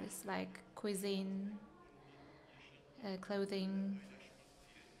layers like cuisine, clothing.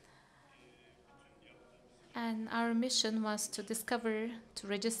 And our mission was to discover, to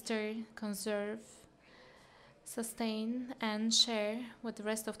register, conserve, sustain, and share with the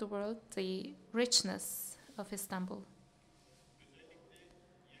rest of the world the richness of Istanbul.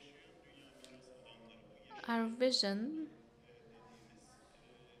 Our vision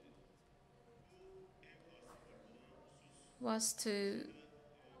was to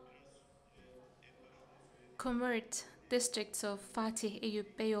convert districts of Fatih,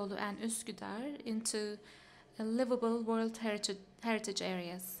 Eyüp, Beyoğlu, and Üsküdar into livable World Heritage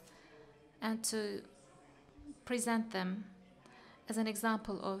areas and to present them as an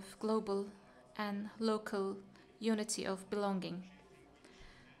example of global and local unity of belonging.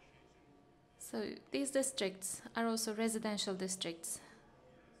 So these districts are also residential districts.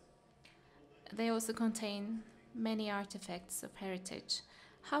 They also contain many artifacts of heritage.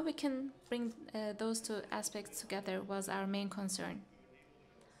 How we can bring those two aspects together was our main concern.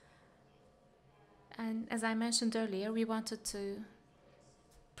 And as I mentioned earlier, we wanted to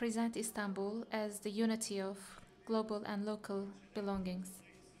present Istanbul as the unity of global and local belongings.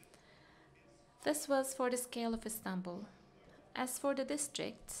 This was for the scale of Istanbul. As for the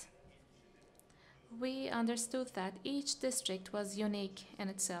districts, we understood that each district was unique in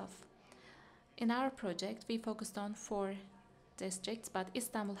itself. In our project, we focused on 4 districts, but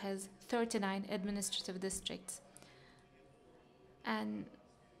Istanbul has 39 administrative districts. And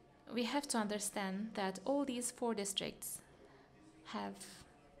we have to understand that all these 4 districts have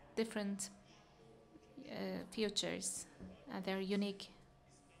different features and they're unique.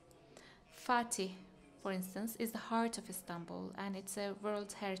 Fatih, for instance, is the heart of Istanbul and it's a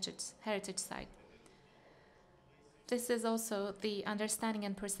World Heritage Site. This is also the understanding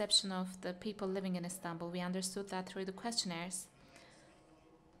and perception of the people living in Istanbul. We understood that through the questionnaires.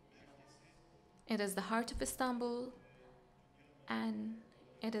 It is the heart of Istanbul and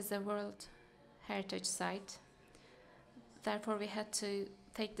it is a World Heritage Site. Therefore, we had to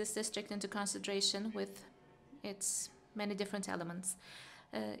take this district into consideration with its many different elements.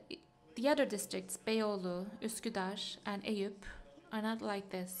 The other districts, Beyoğlu, Üsküdar, and Eyüp, are not like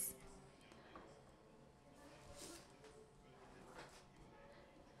this.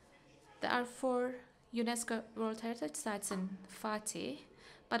 There are 4 UNESCO World Heritage Sites in Fatih,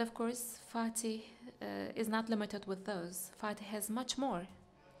 but of course, Fatih is not limited with those. Fatih has much more.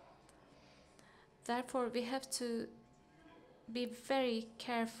 Therefore, we have to be very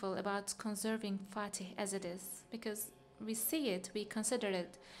careful about conserving Fatih as it is, because we see it, we consider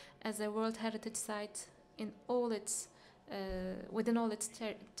it as a World Heritage Site in all its, within all its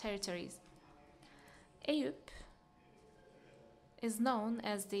territories. Eyüp is known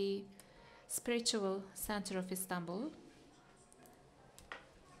as the spiritual center of Istanbul.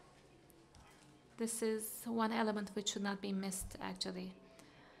 This is one element which should not be missed, actually.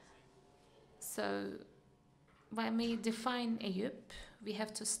 So, when we define Eyüp, we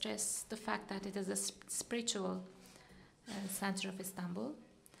have to stress the fact that it is a spiritual center of Istanbul.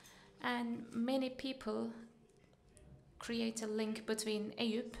 And many people create a link between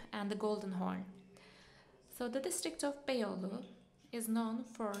Eyüp and the Golden Horn. So the district of Beyoğlu is known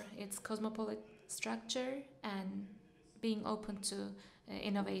for its cosmopolitan structure and being open to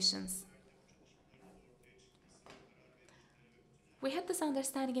innovations. We had this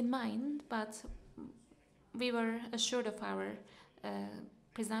understanding in mind, but we were assured of our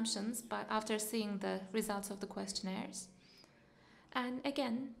presumptions after seeing the results of the questionnaires. And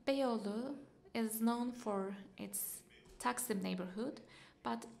again, Beyoğlu is known for its Taksim neighborhood,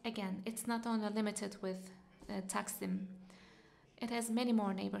 but again, it's not only limited with Taksim. It has many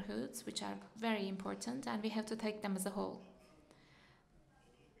more neighborhoods which are very important, and we have to take them as a whole.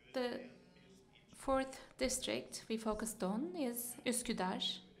 The 4th district we focused on is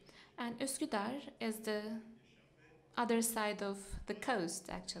Üsküdar, and Üsküdar is the other side of the coast,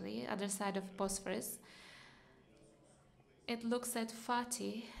 actually, other side of Bosphorus. It looks at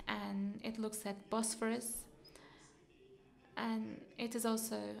Fatih and it looks at Bosphorus, and it is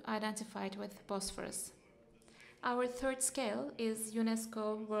also identified with Bosphorus. Our third scale is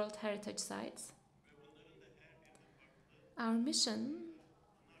UNESCO World Heritage Sites. Our mission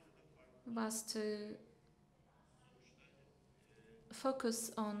was to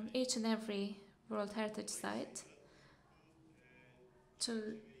focus on each and every World Heritage Site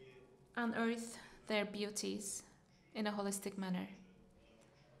to unearth their beauties in a holistic manner.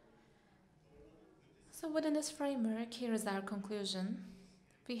 So within this framework, here is our conclusion.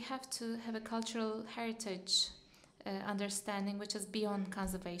 We have to have a cultural heritage understanding which is beyond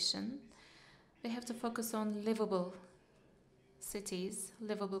conservation. We have to focus on livable cities,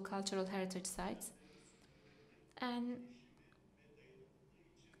 livable cultural heritage sites. And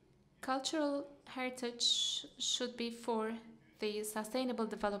cultural heritage should be for the sustainable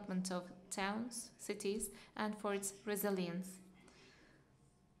development of towns, cities, and for its resilience.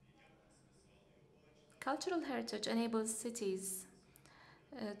 Cultural heritage enables cities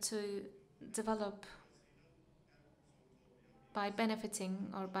to develop by benefiting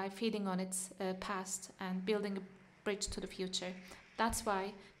or by feeding on its past and building a bridge to the future. That's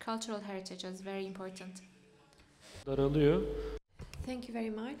why cultural heritage is very important. Daralıyor. Thank you very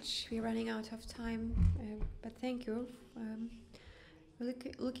much. We're running out of time, but thank you. We're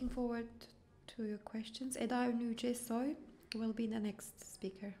looking forward to your questions. Ünlü Yücesoy will be the next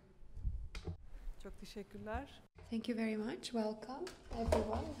speaker. Çok teşekkürler. Thank you very much. Welcome,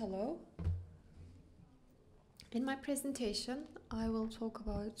 everyone. Hello. In my presentation, I will talk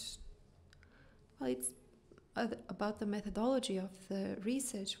about, well, it's about the methodology of the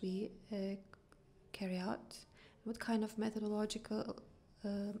research we carry out. What kind of methodological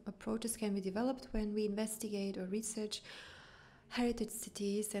approaches can be developed when we investigate or research heritage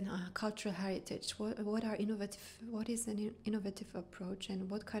cities and cultural heritage? What are innovative? What is an innovative approach, and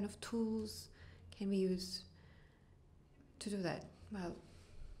what kind of tools can we use to do that? Well,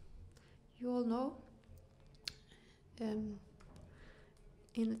 you all know. In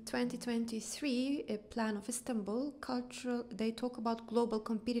 2023, a plan of Istanbul cultural, they talk about global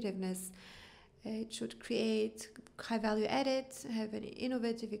competitiveness. It should create high value added, have an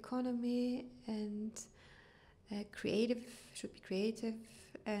innovative economy, and should be creative,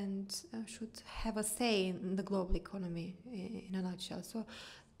 and should have a say in the global economy in a nutshell. So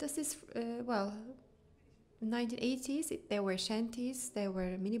this is, well, 1980s, there were shanties, there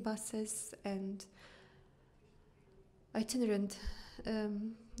were minibuses, and itinerant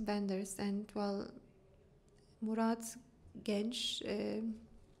vendors, and well, Murat Genç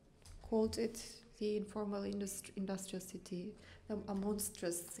called it the informal industrial city, a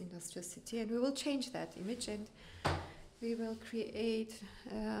monstrous industrial city, and we will change that image, and we will create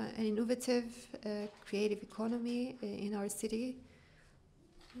an innovative, creative economy in our city.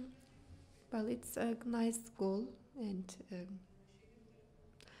 Well, it's a nice goal, and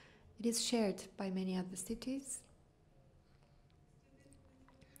it is shared by many other cities.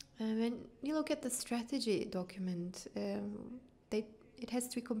 When you look at the strategy document, it has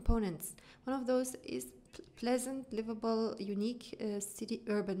three components. One of those is pleasant, livable, unique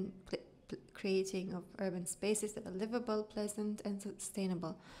urban creating of urban spaces that are livable, pleasant, and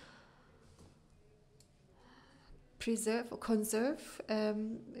sustainable. Preserve or conserve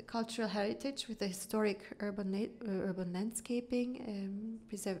cultural heritage with the historic urban landscaping.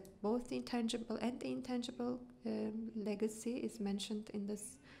 Preserve both the intangible and the intangible legacy is mentioned in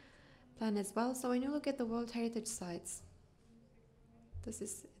this plan as well. So when you look at the World Heritage Sites, this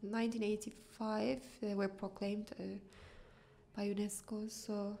is 1985, they were proclaimed by UNESCO,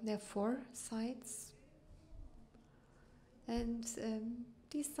 so there are 4 sites. And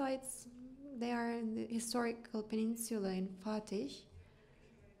these sites, they are in the historical peninsula in Fatih.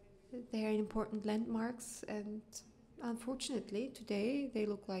 They are important landmarks, and unfortunately today they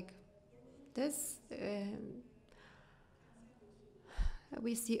look like this.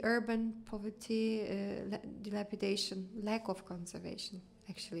 We see urban poverty, dilapidation, lack of conservation,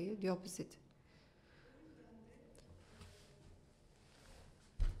 actually the opposite.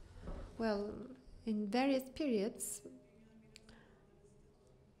 Well, in various periods,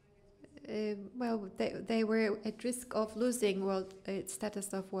 they were at risk of losing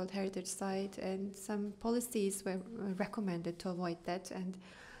status of World Heritage Site, and some policies were recommended to avoid that. And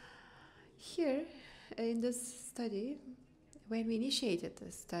here, in this study, when we initiated the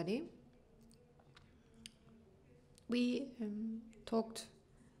study, we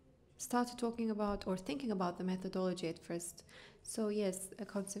started talking about or thinking about the methodology at first. So yes, a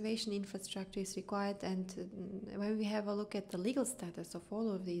conservation infrastructure is required, and when we have a look at the legal status of all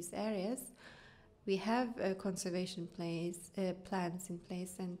of these areas, we have conservation plans in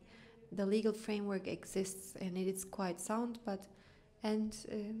place, and the legal framework exists, and it is quite sound,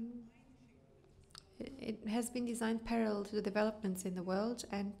 it has been designed parallel to the developments in the world,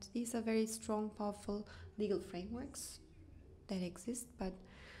 and these are very strong, powerful legal frameworks that exist, but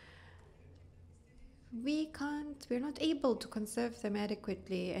we're not able to conserve them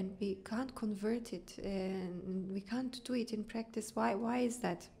adequately, and we can't convert it, and we can't do it in practice. Why is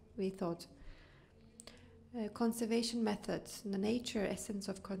that, we thought? Conservation methods, the nature, essence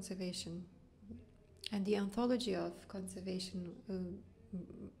of conservation, and the ontology of conservation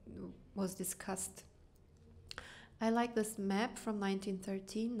was discussed. I like this map from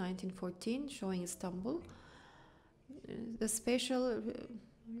 1914 showing Istanbul. The spatial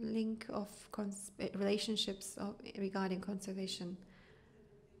link of relationships regarding conservation.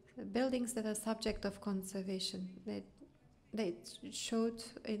 The buildings that are subject of conservation, they showed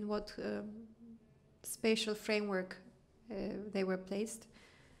in what spatial framework they were placed.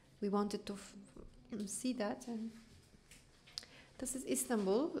 We wanted to see that. And this is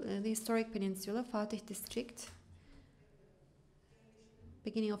Istanbul, the historic peninsula, Fatih district.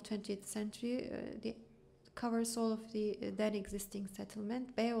 Beginning of 20th century, covers all of the then existing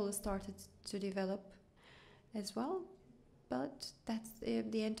settlement. Beyoğlu started to develop as well, but that's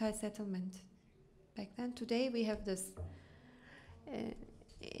the anti-settlement back then. Today we have this.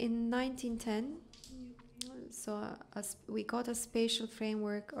 In 1910, so we got a spatial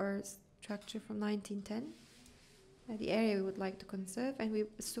framework or structure from 1910, the area we would like to conserve, and we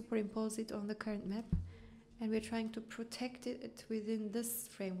superimpose it on the current map, and we're trying to protect it within this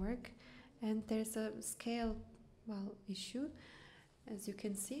framework. And there's a scale, issue, as you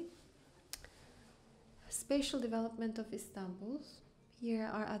can see. Spatial development of Istanbul. Here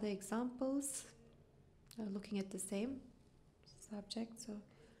are other examples, looking at the same subject. So,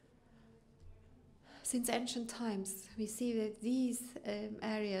 since ancient times, we see that these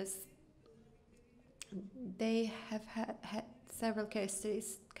areas, they have had several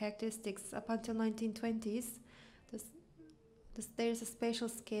characteristics up until 1920s. There's a spatial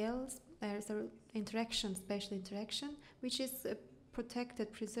scale. There's a spatial interaction, which is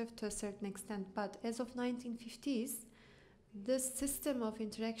protected, preserved to a certain extent. But as of 1950s, this system of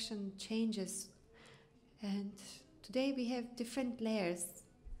interaction changes, and today we have different layers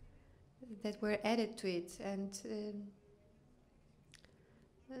that were added to it, and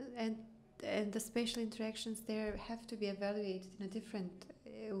the spatial interactions there have to be evaluated in a different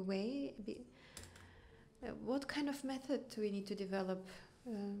way. What kind of method do we need to develop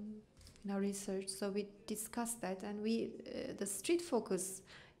in our research? So we discussed that, and the street focus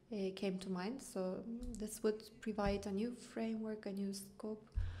came to mind. So this would provide a new framework, a new scope,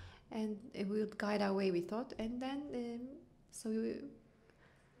 and it would guide our way, we thought. And then,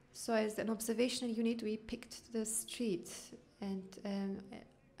 so as an observational unit, we picked the street, and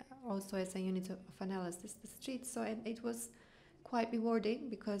also as a unit of analysis, the street. So and it was quite rewarding,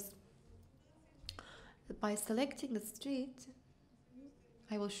 because by selecting the street,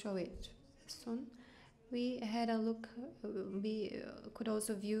 I will show it soon, we had a look, we could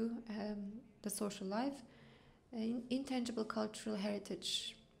also view the social life, intangible cultural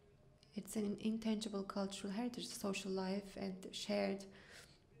heritage. It's an intangible cultural heritage, social life and shared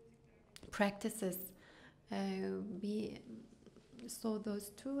practices. We saw those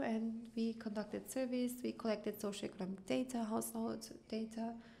two, and we conducted surveys, we collected socioeconomic data, household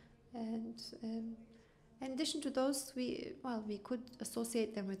data, and in addition to those, we could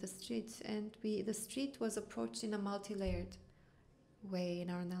associate them with the street, and the street was approached in a multi-layered way in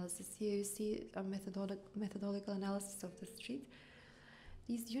our analysis. Here you see a methodological analysis of the street.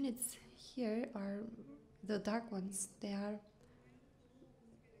 These units here are the dark ones. They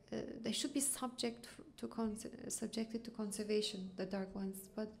should be subjected to conservation, the dark ones,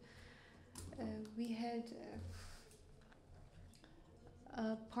 but we had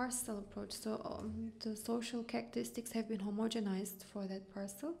a parcel approach, so the social characteristics have been homogenized for that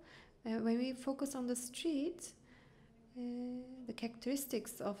parcel. When we focus on the street, the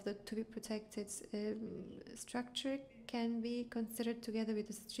characteristics of the to be protected structure can be considered together with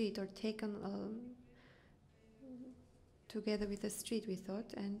the street, or taken together with the street, we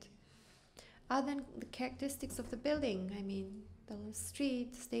thought. And other than the characteristics of the building, I mean, the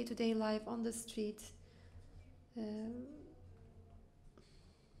street, day-to-day life on the street,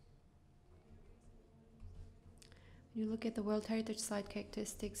 when you look at the World Heritage Site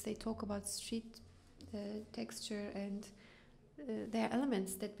characteristics, they talk about street texture, and there are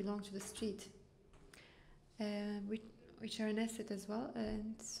elements that belong to the street. which are an asset as well.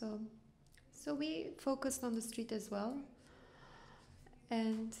 And so we focused on the street as well.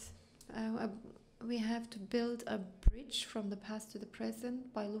 And we have to build a bridge from the past to the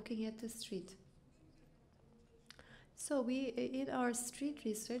present by looking at the street. So in our street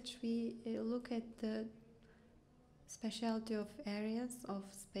research, we look at the specialty of areas, of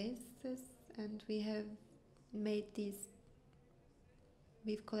spaces, and we've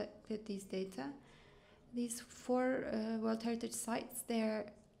collected these data. These 4 World Heritage sites, they're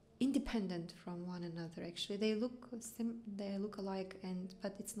independent from one another. Actually, they look alike,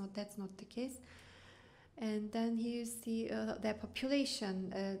 but that's not the case. And then here you see their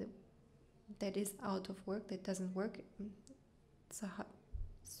population that is out of work, that doesn't work. So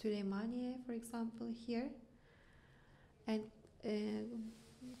Süleymaniye, for example, here, and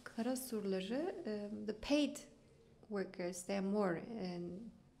Karasurları, the paid workers, they are more, and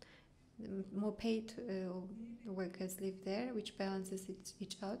more paid workers live there, which balances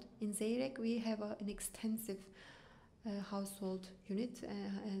each out. In Zeyrek, we have an extensive household unit,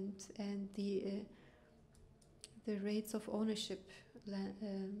 and the rates of ownership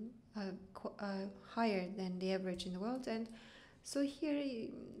are higher than the average in the world. And so here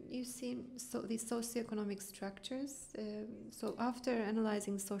you see these socioeconomic structures. So after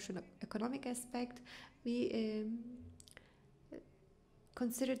analyzing the socio-economic aspect, we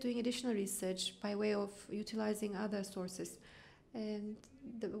consider doing additional research by way of utilizing other sources. And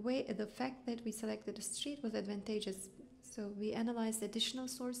the fact that we selected the street was advantageous. So we analyzed additional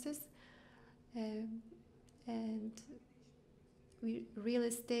sources, and real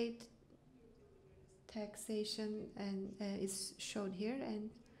estate taxation is shown here, and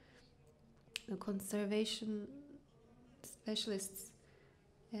the conservation specialists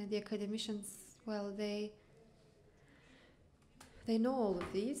and the academicians, well, they know all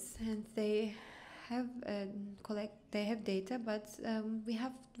of these, and they have data, but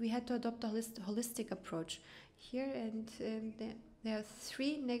we had to adopt a holistic approach here, and there are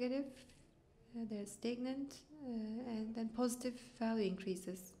 3 negative. There's stagnant and then positive value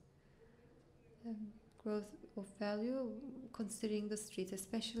increases. Growth of value considering the streets,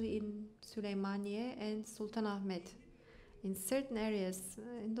 especially in Süleymaniye and Sultanahmet. In certain areas,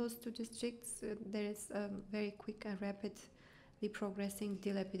 in those 2 districts, there is a very quick and rapidly progressing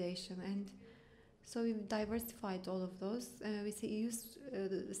dilapidation. And so we've diversified all of those. We used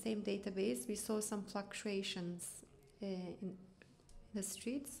the same database. We saw some fluctuations in the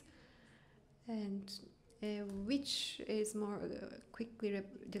streets, and which is more quickly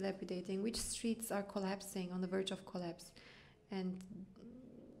dilapidating, which streets are collapsing, on the verge of collapse, and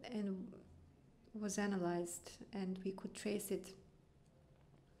was analyzed, and we could trace it.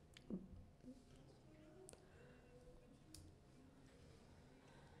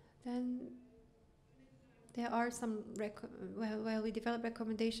 Then there are some we develop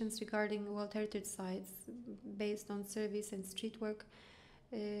recommendations regarding World Heritage sites based on service and street work.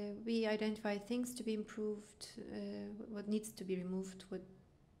 We identify things to be improved, what needs to be removed,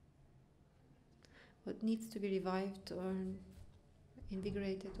 what needs to be revived or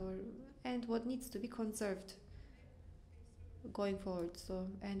invigorated, and what needs to be conserved going forward. So,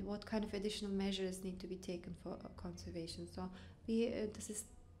 and what kind of additional measures need to be taken for conservation. So, this is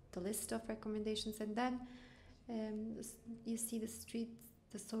the list of recommendations, and then you see the streets,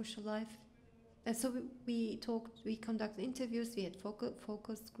 the social life. And so we conducted interviews, we had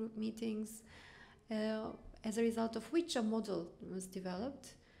focus group meetings, as a result of which a model was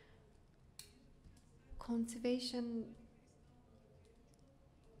developed. Conservation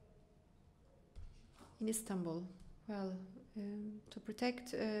in Istanbul. Well, to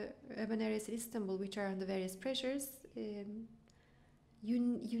protect urban areas in Istanbul, which are under various pressures, you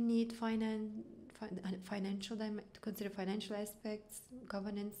need to consider financial aspects,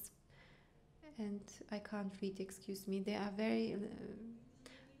 governance. And I can't read, excuse me. They are very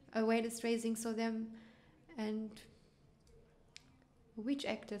awareness raising, so them, and which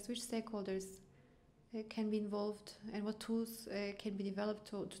actors, which stakeholders can be involved, and what tools can be developed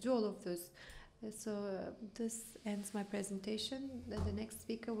to do all of this. This ends my presentation. The next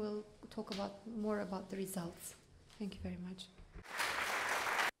speaker will talk more about the results. Thank you very much.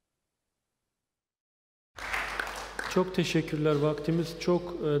 Çok teşekkürler. Vaktimiz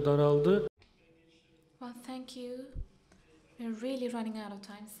çok daraldı. Well, thank you. We're really running out of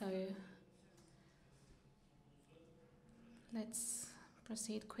time, so let's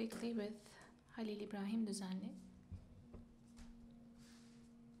proceed quickly with Halil İbrahim Düzenli.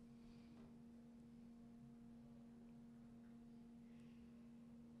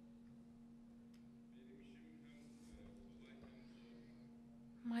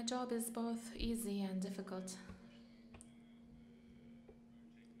 My job is both easy and difficult.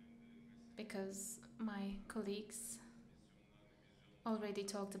 because my colleagues already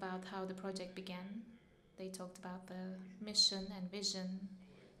talked about how the project began. They talked about the mission and vision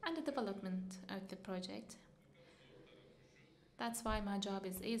and the development of the project. That's why my job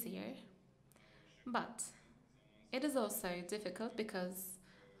is easier. But it is also difficult because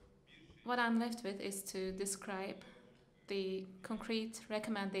what I'm left with is to describe the concrete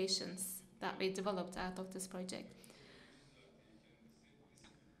recommendations that we developed out of this project.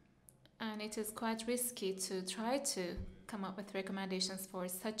 And it is quite risky to try to come up with recommendations for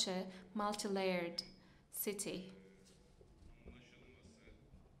such a multi-layered city.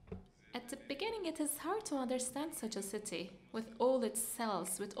 At the beginning, it is hard to understand such a city with all its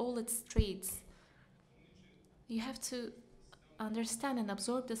cells, with all its streets. You have to understand and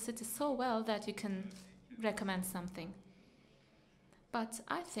absorb the city so well that you can recommend something. But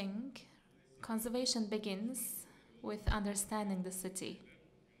I think conservation begins with understanding the city.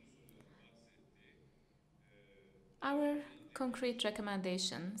 Our concrete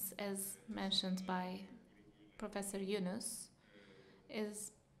recommendations, as mentioned by Professor Yunus,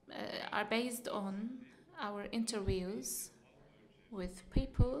 are based on our interviews with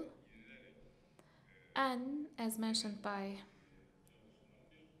people and, as mentioned by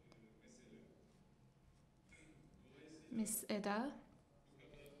Miss Eda,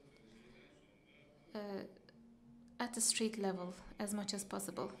 at the street level as much as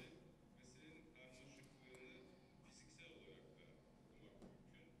possible.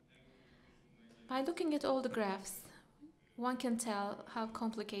 By looking at all the graphs, one can tell how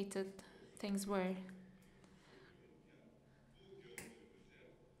complicated things were.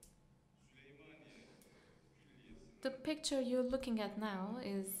 The picture you're looking at now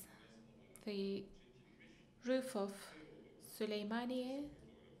is the roof of Süleymaniye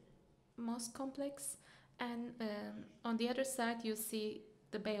Mosque complex, and on the other side you see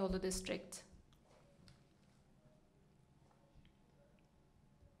the Beyoğlu district.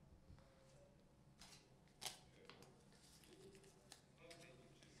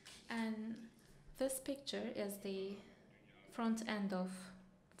 And this picture is the front end of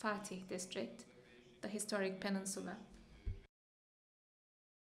Fatih district, the historic peninsula.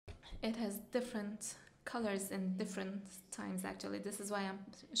 It has different colors in different times actually. This is why I'm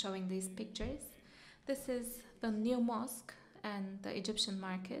showing these pictures. This is the new mosque and the Egyptian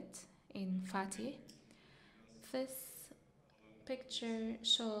market in Fatih. This picture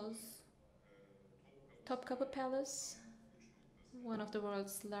shows Topkapı Palace, one of the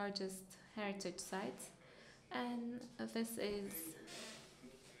world's largest heritage sites, and this is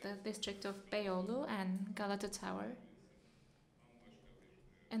the district of Beyoğlu and Galata Tower.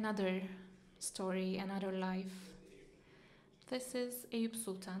 Another story, another life. This is Eyüp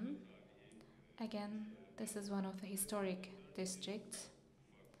Sultan. Again, this is one of the historic districts.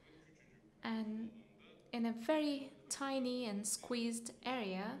 And in a very tiny and squeezed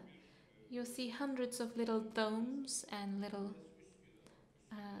area, you see hundreds of little domes and little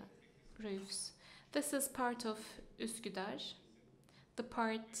roofs. This is part of Üsküdar, the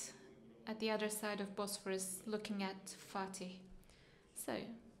part at the other side of Bosphorus looking at Fatih. So,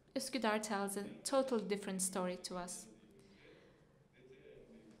 Üsküdar tells a totally different story to us.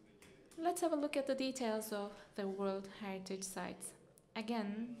 Let's have a look at the details of the World Heritage Sites.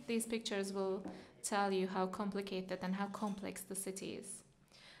 Again, these pictures will tell you how complicated and how complex the city is.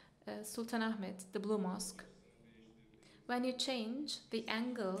 Sultanahmet, the Blue Mosque. When you change the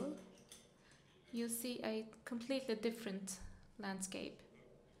angle, you see a completely different landscape.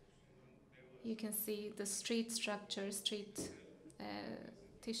 You can see the street structure, street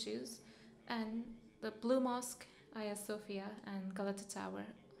tissues, and the Blue Mosque, Hagia Sophia, and Galata Tower,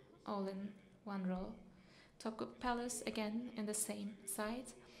 all in one row. Topkapı Palace, again, in the same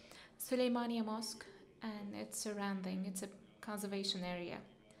site. Süleymaniye Mosque and its surrounding, it's a conservation area.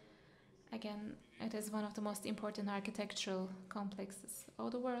 Again, it is one of the most important architectural complexes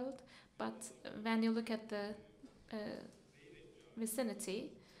of the world, but when you look at the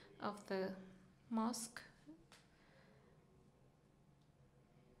vicinity of the mosque,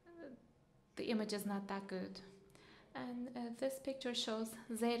 the image is not that good. And this picture shows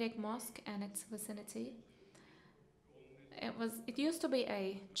Zeyrek Mosque and its vicinity. It used to be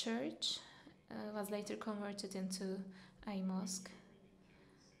a church, was later converted into a mosque.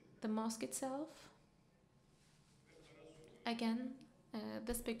 The mosque itself, again,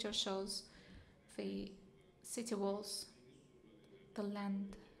 this picture shows the city walls, the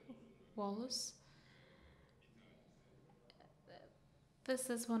land walls. This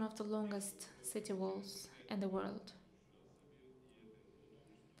is one of the longest city walls in the world.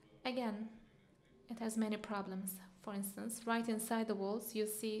 Again, it has many problems. For instance, right inside the walls, you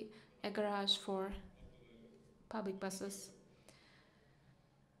see a garage for public buses.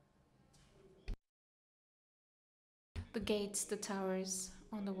 The gates, the towers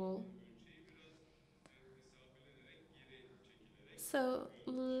on the wall. So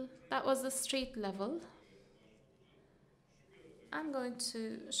that was the street level. I'm going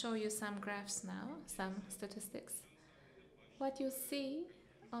to show you some graphs now, some statistics. What you see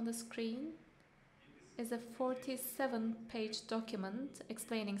on the screen is a 47-page document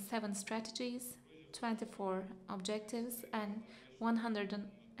explaining 7 strategies, 24 objectives, and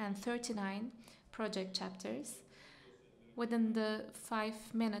 139 project chapters. Within the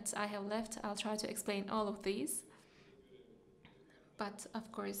 5 minutes I have left, I'll try to explain all of these. But of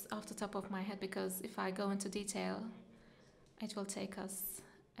course, off the top of my head, because if I go into detail, it will take us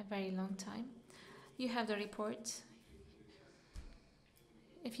a very long time. You have the report.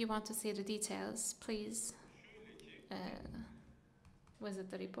 If you want to see the details, please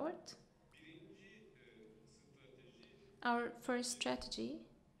visit the report. Our first strategy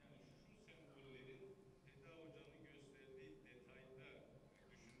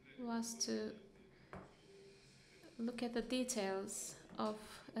was to look at the details of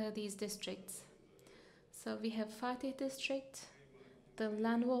these districts. So we have Fatih district, the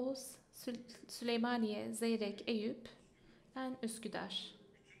Lanvos, Süleymaniye, Zeyrek, Eyüp, and Üsküdar.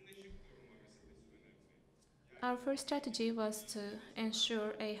 Our first strategy was to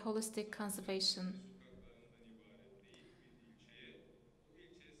ensure a holistic conservation.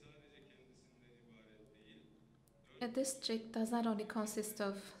 A district does not only consist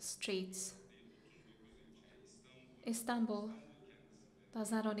of streets. Istanbul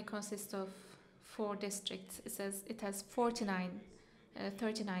does not only consist of 4 districts. It says it has 39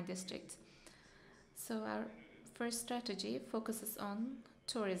 districts. So our first strategy focuses on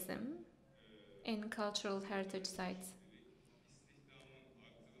tourism in cultural heritage sites.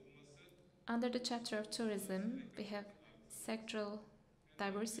 Under the chapter of tourism, we have sectoral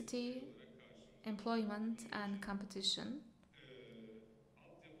diversity, employment, and competition.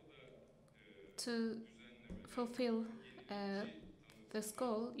 To fulfill this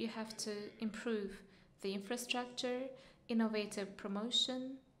goal, you have to improve the infrastructure, innovative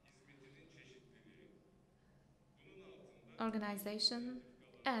promotion, organization,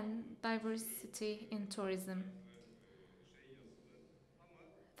 and diversity in tourism.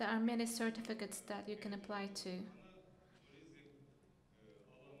 There are many certificates that you can apply to.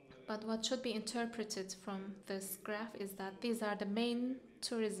 But what should be interpreted from this graph is that these are the main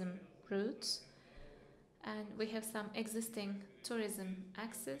tourism routes, and we have some existing tourism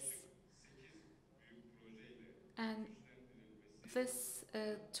axis, and this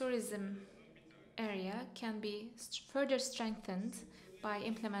tourism area can be further strengthened by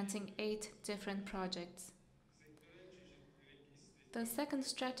implementing 8 different projects. The second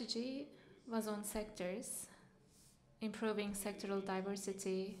strategy was on sectors, improving sectoral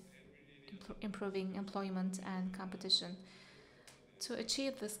diversity, improving employment and competition. To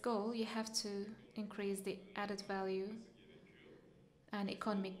achieve this goal, you have to increase the added value and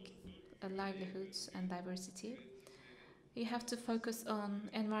economic livelihoods and diversity. You have to focus on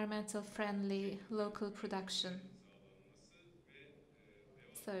environmental friendly local production.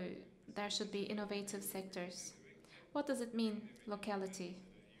 So there should be innovative sectors. What does it mean, locality?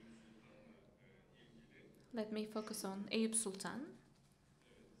 Let me focus on Eyüp Sultan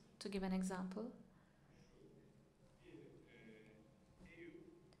to give an example.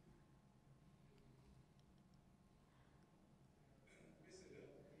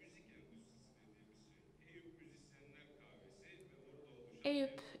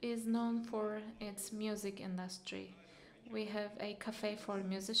 Eyüp is known for its music industry. We have a cafe for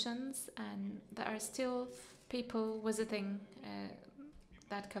musicians, and there are still people visiting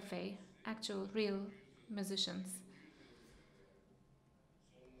that cafe, actual, real musicians.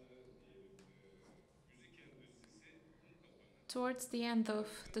 Towards the end of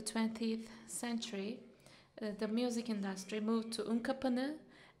the 20th century, the music industry moved to Unkapanı,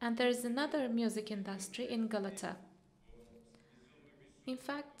 and there is another music industry in Galata. In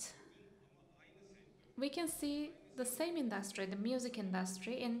fact, we can see the same industry, the music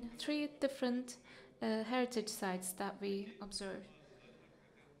industry, in 3 different heritage sites that we observe.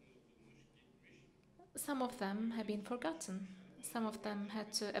 Some of them have been forgotten. Some of them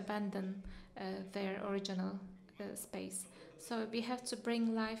had to abandon their original space. So we have to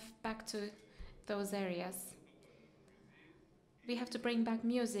bring life back to those areas. We have to bring back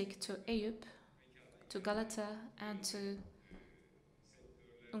music to Eyüp, to Galata, and to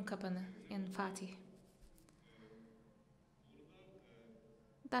Unkapanı in Fatih.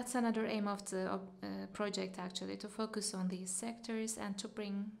 That's another aim of the project, actually, to focus on these sectors and to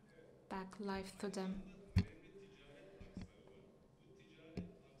bring back life to them.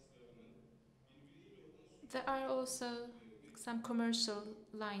 There are also some commercial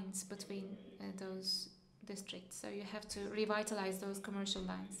lines between those districts, so you have to revitalize those commercial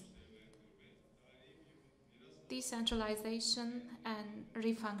lines. Decentralization and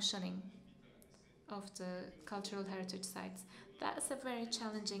refunctioning of the cultural heritage sites. That's a very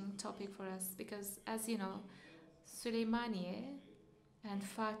challenging topic for us because, as you know, Süleymaniye and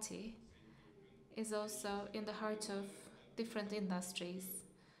Fatih is also in the heart of different industries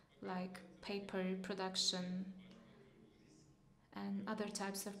like paper production and other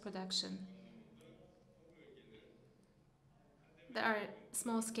types of production. There are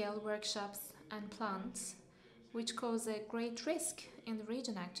small-scale workshops and plants which cause a great risk in the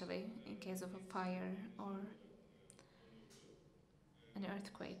region actually in case of a fire or an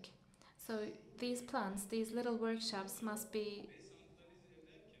earthquake. So these plants, these little workshops must be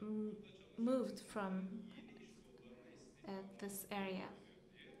moved from this area.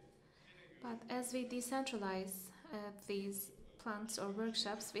 But as we decentralize these plants or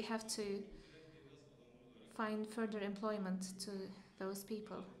workshops, we have to find further employment to those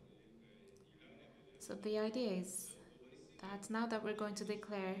people. So the idea is that now that we're going to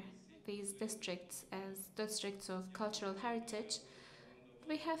declare these districts as districts of cultural heritage,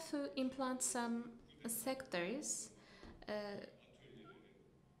 we have to implant some sectors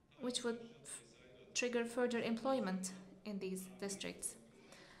which would trigger further employment in these districts.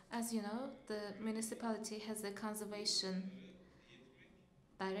 As you know, the municipality has a conservation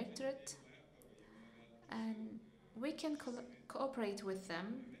directorate, and we can cooperate with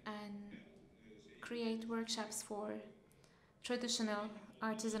them and create workshops for traditional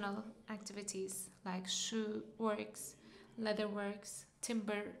artisanal activities like shoe works, leather works,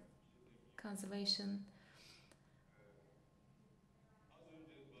 timber conservation.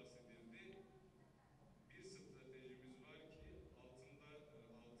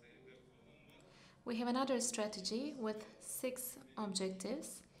 We have another strategy with 6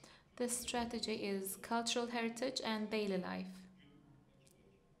 objectives. This strategy is cultural heritage and daily life.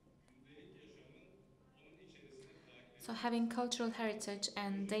 So having cultural heritage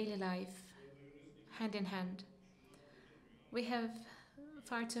and daily life hand in hand. We have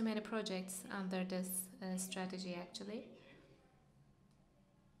far too many projects under this strategy actually.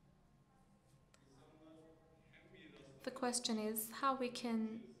 The question is how we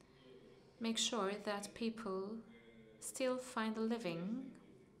can make sure that people still find a living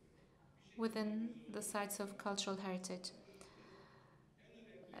within the sites of cultural heritage.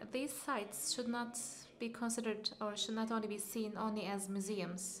 These sites should not be considered or should not only be seen only as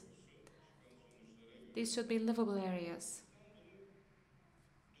museums. These should be livable areas.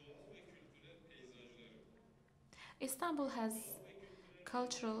 Istanbul has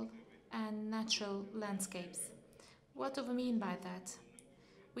cultural and natural landscapes. What do we mean by that?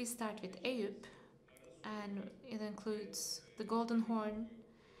 We start with Eyüp, and it includes the Golden Horn,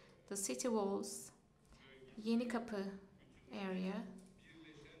 the city walls, Yenikapı area.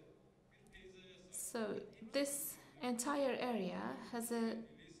 So this entire area has a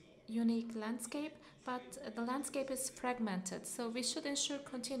unique landscape, but the landscape is fragmented. So we should ensure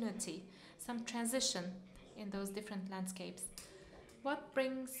continuity, some transition in those different landscapes. What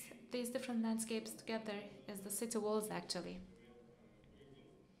brings these different landscapes together is the city walls actually.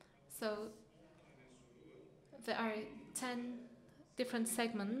 So there are 10 different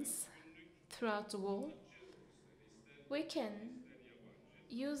segments throughout the wall. We can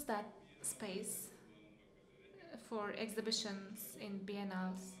use that space for exhibitions in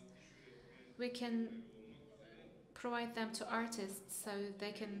biennales. We can provide them to artists so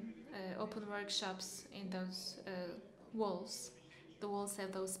they can open workshops in those walls. The walls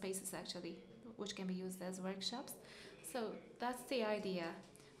have those spaces actually, which can be used as workshops. So that's the idea,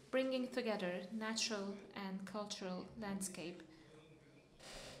 bringing together natural and cultural landscape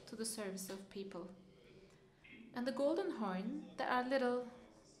to the service of people. And the Golden Horn, there are little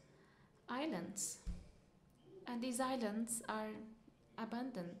islands, and these islands are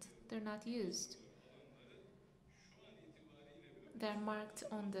abandoned, they're not used. They're marked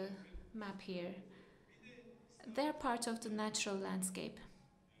on the map here. They're part of the natural landscape.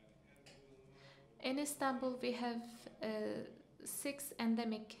 In Istanbul, we have 6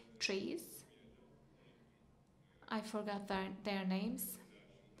 endemic trees. I forgot their names.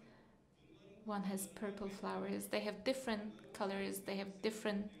 One has purple flowers. They have different colors. They have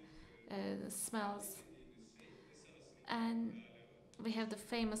different smells. And we have the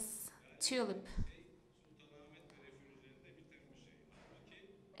famous tulip.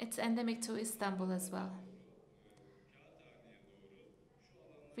 It's endemic to Istanbul as well.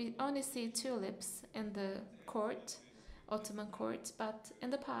 We only see tulips in the court, Ottoman court, but in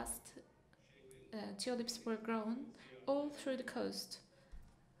the past, tulips were grown all through the coast.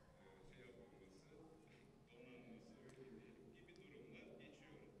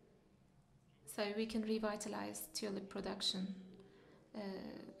 So we can revitalize tulip production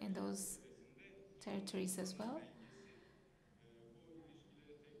in those territories as well.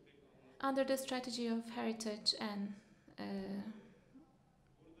 Under the strategy of heritage and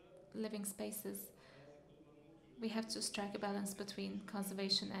living spaces, we have to strike a balance between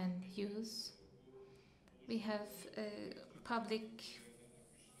conservation and use. We have public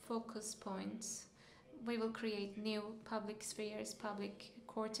focus points. We will create new public spheres, public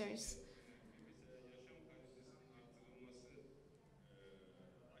quarters.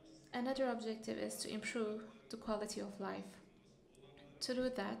 Another objective is to improve the quality of life. To do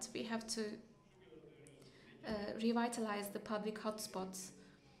that, we have to revitalize the public hotspots.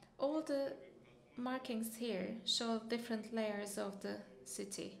 All the markings here show different layers of the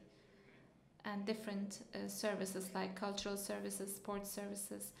city and different services like cultural services, sports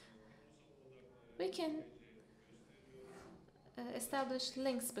services. We can establish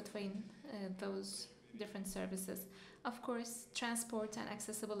links between those different services. Of course, transport and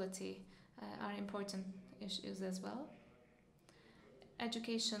accessibility are important issues as well.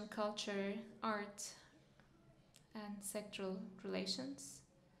 Education, culture, art, and sectoral relations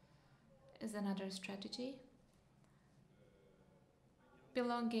is another strategy.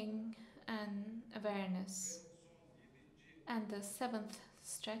 Belonging and awareness. And the seventh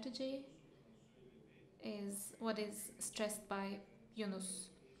strategy is what is stressed by Yunus.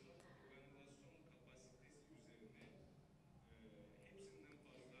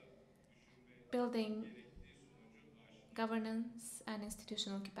 Building governance and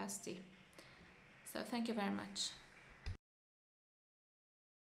institutional capacity. So thank you very much.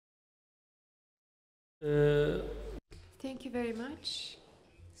 Thank you very much.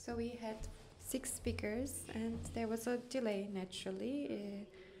 So we had 6 speakers and there was a delay naturally.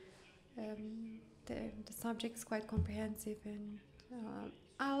 The subject is quite comprehensive and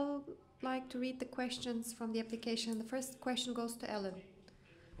I'll like to read the questions from the application. The first question goes to Alim.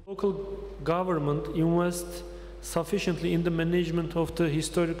 Local government invests sufficiently in the management of the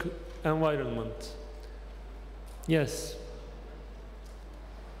historic environment? Yes.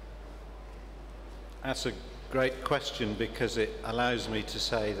 That's a great question because it allows me to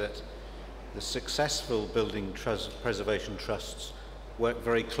say that the successful building preservation trusts work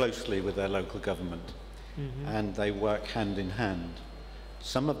very closely with their local government and they work hand in hand.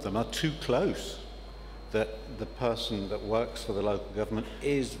 Some of them are too close that the person that works for the local government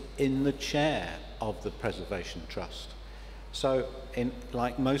is in the chair of the preservation trust. So,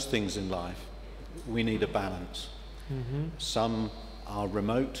 like most things in life, we need a balance. Some are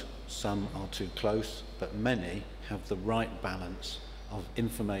remote, some are too close, but many have the right balance of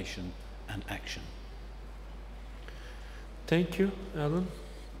information and action. Thank you, Alan.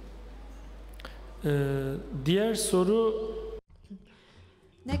 Diğer soru.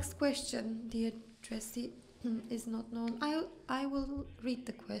 Next question, the addressee is not known. I will read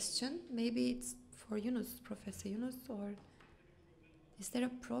the question. Maybe it's for Yunus, Professor Yunus, or is there a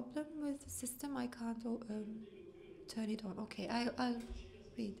problem with the system? I can't turn it on. Okay, I'll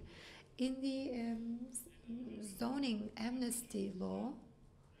read. In the zoning amnesty law,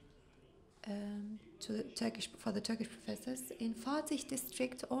 for the Turkish professors, in Fatih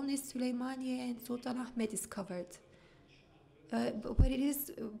district only Süleymaniye and Sultanahmet is covered. But it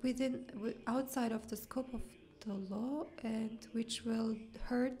is outside of the scope of the law, and which will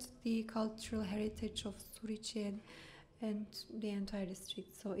hurt the cultural heritage of Suriçi and the entire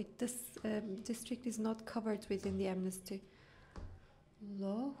district. So this district is not covered within the amnesty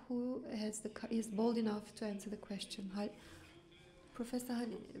law. Who is bold enough to answer the question? Professor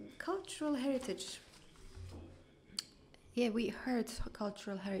Halil, cultural heritage. Yeah, we hurt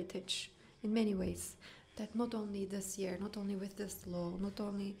cultural heritage in many ways. That not only this year, not only with this law, not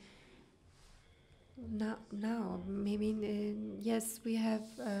only now. I mean, yes, we have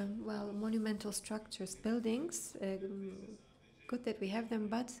monumental structures, buildings. Good that we have them,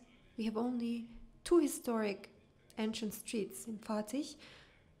 but we have only 2 historic ancient streets in Fatih,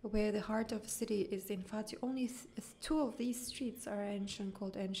 where the heart of the city is in Fatih. Only 2 of these streets are ancient,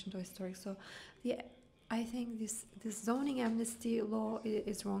 called ancient or historic. So, I think this zoning amnesty law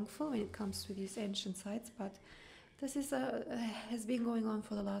is wrongful when it comes to these ancient sites, but this is has been going on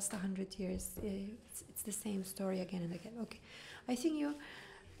for the last 100 years. It's the same story again and again. Okay, I think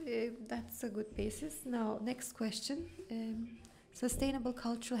that's a good basis. Now, next question: sustainable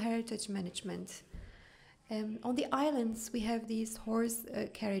cultural heritage management. On the islands, we have these horse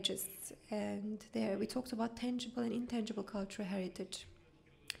carriages, and there we talked about tangible and intangible cultural heritage.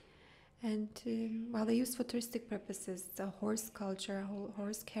 And while they're used for touristic purposes, the horse culture,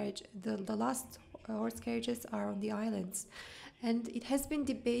 horse carriage, the last horse carriages are on the islands. And it has been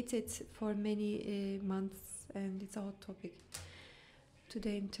debated for many months, and it's a hot topic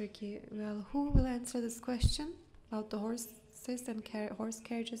today in Turkey. Well, who will answer this question about the horses and horse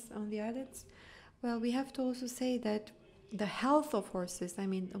carriages on the islands? Well, we have to also say that the health of horses, I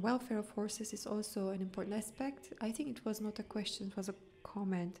mean, the welfare of horses is also an important aspect. I think it was not a question, it was a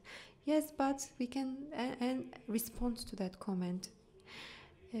comment. Yes, but we can respond to that comment.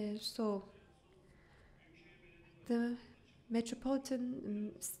 So, the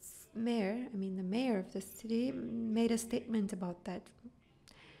metropolitan mayor, I mean the mayor of the city, made a statement about that.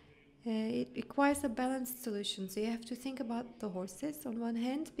 It requires a balanced solution. So you have to think about the horses on one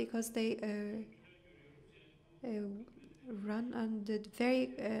hand, because they run under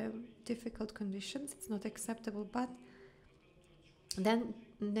very difficult conditions. It's not acceptable, but then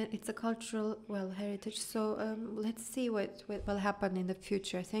it's a cultural, well, heritage. So let's see what will happen in the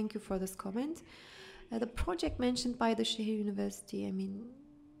future. Thank you for this comment. The project mentioned by the Şehir University, I mean,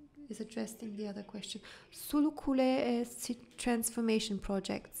 is addressing the other question. Sulu Kule transformation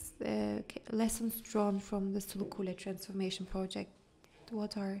projects, lessons drawn from the Sulu Kule transformation project.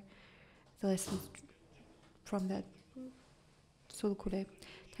 What are the lessons from that? Sulu Kule.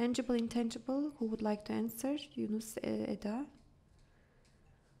 Tangible, intangible, who would like to answer? Yunus, Eda.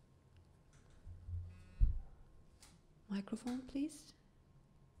 Microphone, please.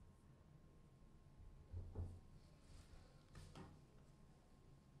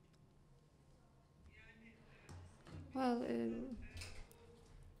 Well,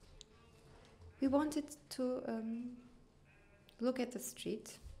 we wanted to look at the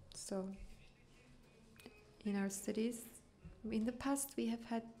street. So, in our cities, in the past we have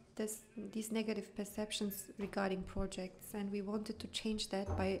had these negative perceptions regarding projects, and we wanted to change that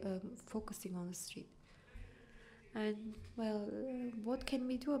by focusing on the street. And, well, what can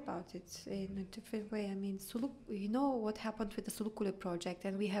we do about it in a different way? I mean, you know what happened with the Sulu Kule project,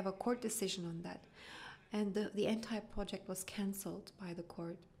 and we have a court decision on that. And the entire project was cancelled by the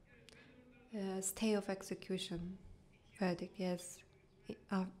court. Stay of execution verdict, yes.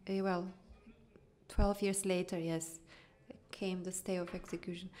 Well, 12 years later, yes, came the stay of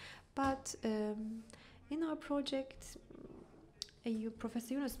execution. But in our project,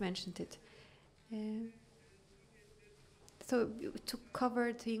 Professor Yunus mentioned it. So to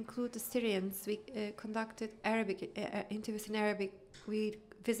include the Syrians, we conducted Arabic interviews in Arabic. We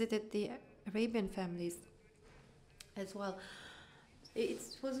visited the Arabian families as well.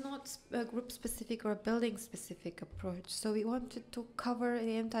 It was not a group-specific or a building-specific approach. So we wanted to cover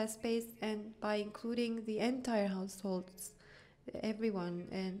the entire space, and by including the entire households, everyone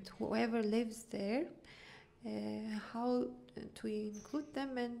and whoever lives there, how to include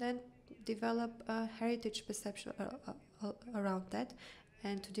them and then develop a heritage perception around that,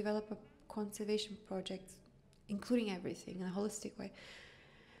 and to develop a conservation project, including everything in a holistic way.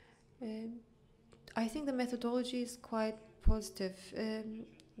 I think the methodology is quite positive.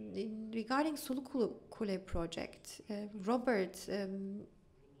 Regarding Sulu Kule project, Robert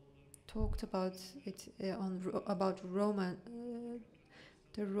talked about it about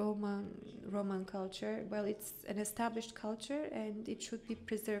the Roman culture. Well, it's an established culture, and it should be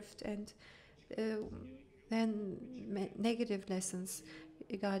preserved. And then negative lessons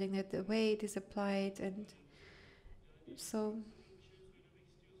regarding that, the way it is applied, and so.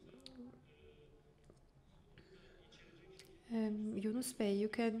 Yunus Bey, you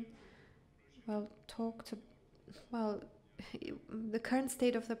can, well, talk to, well, the current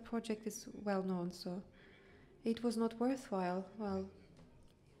state of the project is well known, so it was not worthwhile. Well,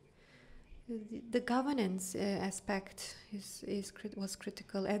 the governance aspect was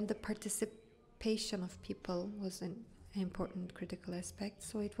critical, and the participation of people was an important critical aspect.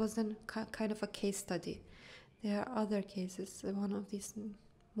 So it was kind of a case study. There are other cases, one of these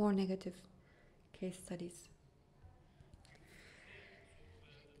more negative case studies.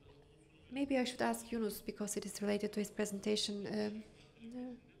 Maybe I should ask Yunus, because it is related to his presentation.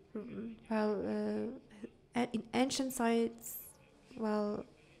 In ancient sites, well,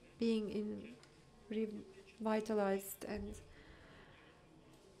 being revitalized, and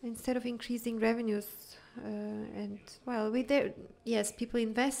instead of increasing revenues, and well, yes, people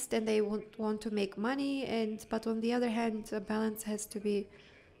invest and they want to make money, but on the other hand, a balance has to be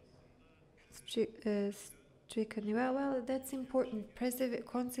stricken. Well, that's important.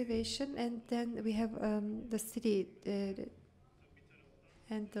 Conservation, and then we have the city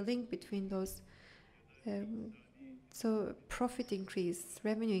and the link between those. So profit increase,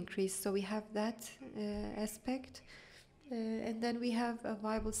 revenue increase. So we have that aspect, and then we have a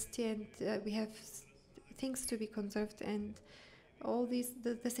viable city, and we have things to be conserved, and all these.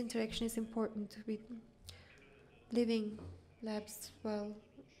 This interaction is important with living labs. Well,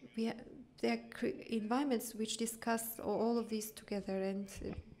 there are environments which discuss all of these together, and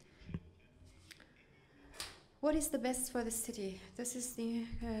what is the best for the city? This is the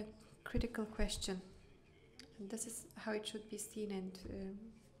critical question. And this is how it should be seen, and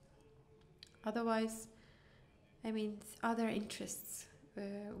otherwise, I mean, other interests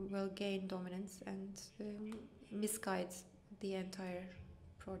will gain dominance and misguide the entire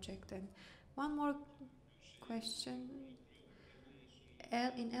project. And one more question.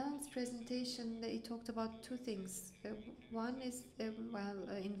 In Alan's presentation, he talked about two things. One is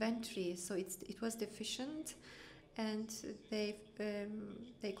inventory. So it was deficient, and they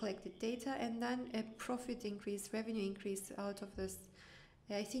collected data, and then a profit increase, revenue increase out of this.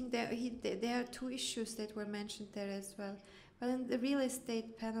 I think there are two issues that were mentioned there as well. Well, in the real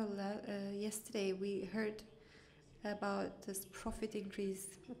estate panel yesterday, we heard about this profit increase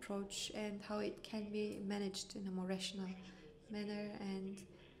approach and how it can be managed in a more rational manner, and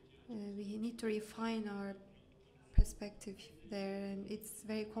we need to refine our perspective there, and it's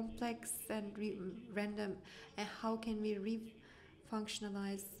very complex and random. And how can we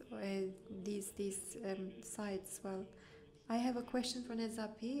re-functionalize these sites? Well, I have a question for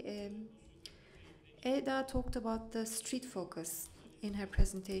Nezhapi. Eda talked about the street focus in her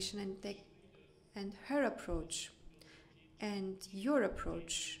presentation, and her approach, and your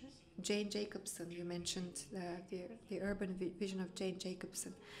approach. Jane Jacobson, you mentioned the urban vision of Jane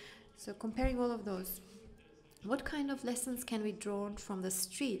Jacobson. So comparing all of those, what kind of lessons can we draw from the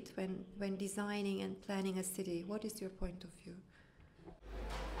street when designing and planning a city? What is your point of view?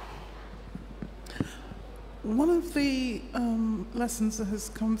 One of the lessons that has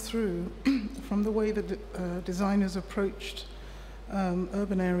come through from the way that designers approached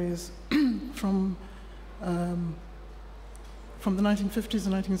urban areas from the 1950s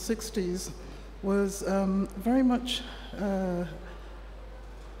and 1960s was very much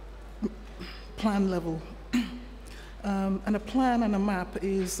plan level. And a plan and a map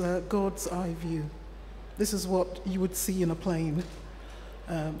is God's eye view. This is what you would see in a plane.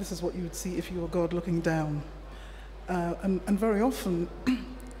 This is what you would see if you were God looking down. And very often,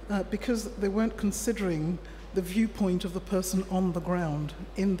 because they weren't considering the viewpoint of the person on the ground,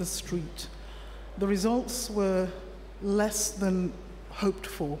 in the street, the results were less than hoped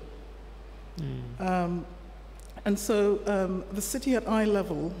for. And so the city at eye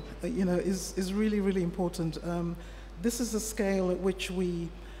level, is really, really important. This is the scale at which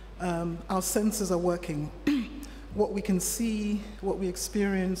our senses are working. What we can see, what we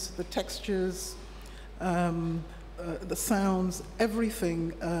experience, the textures, the sounds,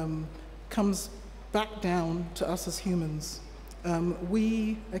 everything comes back down to us as humans.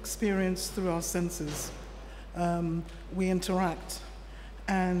 We experience through our senses. We interact,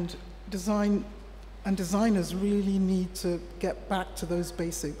 and designers really need to get back to those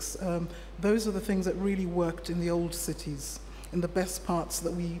basics. Those are the things that really worked in the old cities, in the best parts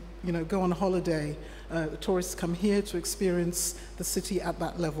that we, go on holiday. The tourists come here to experience the city at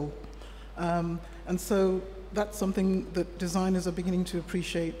that level. And so that's something that designers are beginning to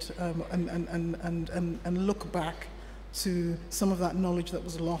appreciate and look back to some of that knowledge that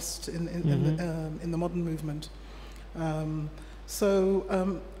was lost in the modern movement.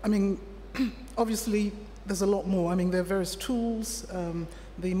 Obviously, there's a lot more. There are various tools.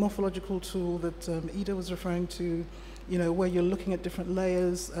 The morphological tool that Ida was referring to, where you're looking at different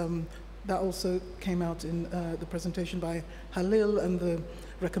layers. That also came out in the presentation by Halil, and the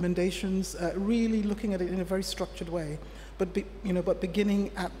recommendations, really looking at it in a very structured way, but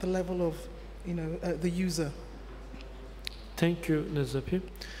beginning at the level of, the user. Thank you, Nezhapi.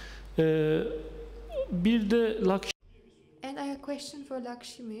 Bir de Lakshmi. And I have a question for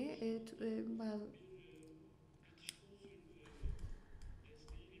Lakshmi.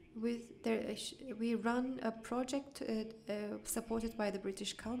 We run a project supported by the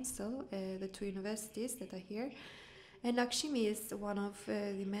British Council, the two universities that are here, and Lakshmi is one of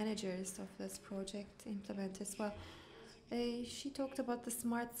the managers of this project, implement as well. She talked about the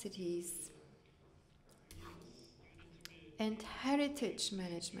smart cities and heritage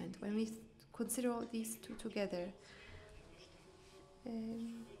management. When we consider all these two together,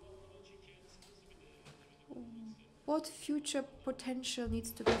 what future potential needs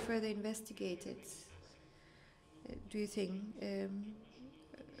to be further investigated, do you think?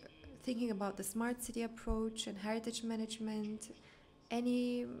 Thinking about the smart city approach and heritage management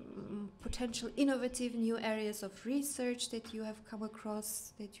any potential innovative new areas of research that you have come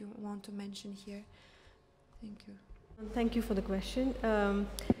across that you want to mention here? Thank you. Thank you for the question.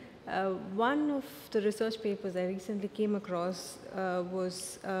 One of the research papers I recently came across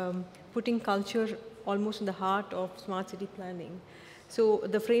was putting culture almost in the heart of smart city planning. So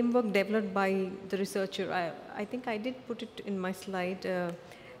the framework developed by the researcher, I think I did put it in my slide.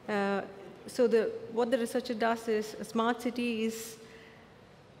 So what the researcher does is a smart city is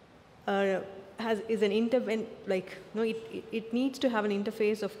an it needs to have an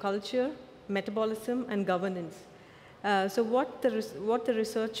interface of culture, metabolism, and governance. So what the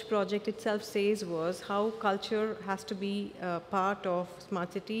research project itself says was how culture has to be part of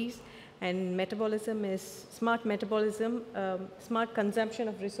smart cities, and metabolism is smart metabolism, smart consumption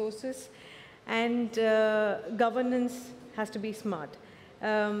of resources, and governance has to be smart.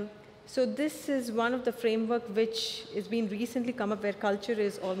 So this is one of the framework which has been recently come up, where culture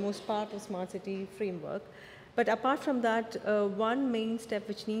is almost part of smart city framework. But apart from that, one main step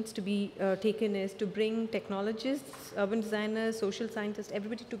which needs to be taken is to bring technologists, urban designers, social scientists,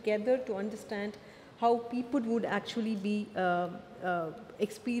 everybody together to understand how people would actually be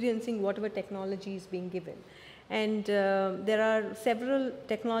experiencing whatever technology is being given. And there are several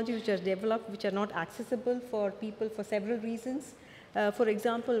technologies which are developed which are not accessible for people for several reasons. For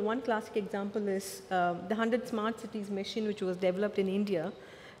example, one classic example is the 100 Smart Cities mission, which was developed in India.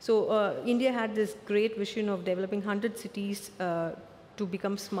 So India had this great vision of developing 100 cities to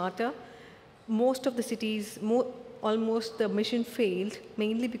become smarter. Most of the cities, almost the mission failed,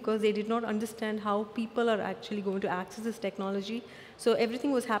 mainly because they did not understand how people are actually going to access this technology. So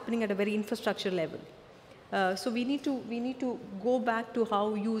everything was happening at a very infrastructure level. So we need to go back to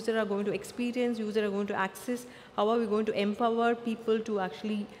how users are going to experience, users are going to access, how are we going to empower people to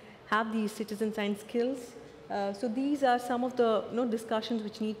actually have these citizen science skills. So these are some of the discussions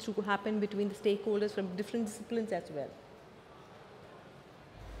which need to happen between the stakeholders from different disciplines as well.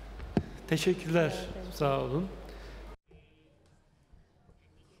 Teşekkürler. Sağ olun.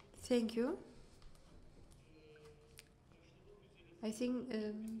 Thank you. I think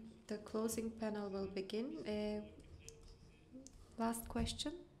the closing panel will begin. Last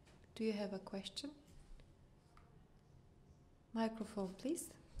question. Do you have a question? Microphone, please.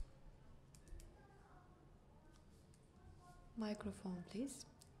 Microphone, please.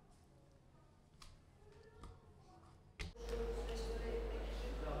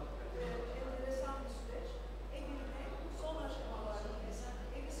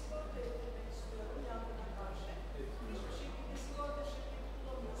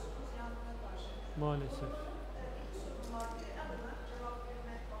 Maalesef.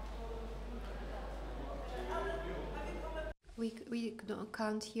 We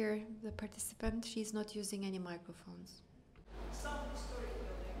can't hear the participant. She's not using any microphones.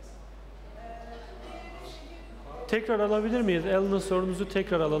 Tekrar alabilir miyiz? Alan'ın sorunuzu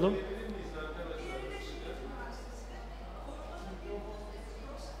tekrar alalım.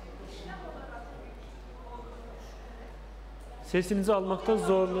 Sesinizi almakta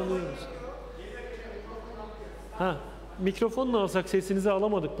zorlanıyoruz. Mikrofonla alsak sesinizi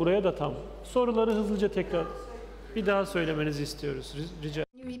alamadık. Buraya da tam. Soruları hızlıca tekrar bir daha söylemenizi istiyoruz. Rica.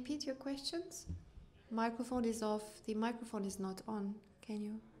 Can you repeat your questions? Microphone is off. The microphone is not on. Can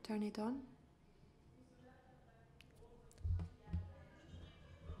you turn it on?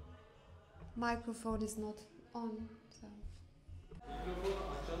 Microphone is not on. So.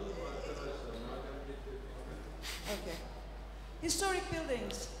 Okay. Historic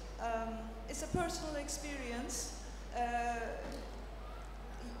buildings. It's a personal experience.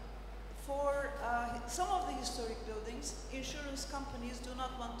 For some of the historic buildings, insurance companies do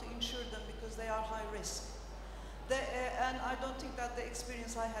not want to insure them because they are high risk. And I don't think that the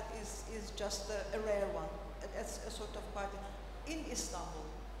experience I had is just a rare one. It's a sort of quite in Istanbul.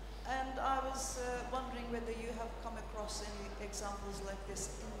 And I was wondering whether you have come across any examples like this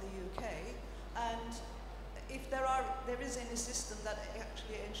in the UK, and if there is any system that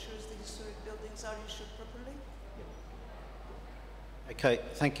actually ensures the historic buildings are insured properly. Okay,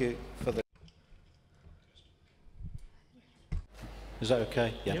 thank you for the... Is that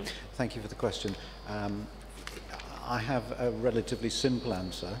okay? Yeah. Yep. Thank you for the question. I have a relatively simple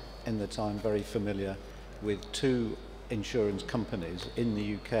answer in that I'm very familiar with two insurance companies in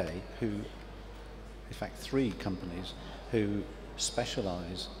the UK who, in fact 3 companies, who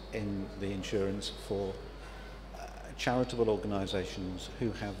specialise in the insurance for charitable organisations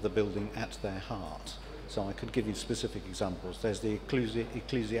who have the building at their heart. So I could give you specific examples. There's the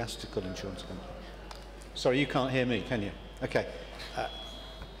ecclesiastical insurance company. Sorry, you can't hear me, can you? Okay.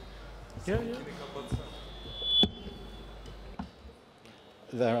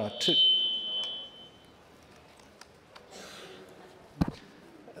 There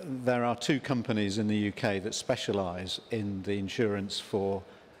are two companies in the UK that specialise in the insurance for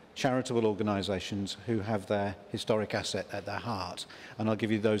charitable organisations who have their historic asset at their heart. And I'll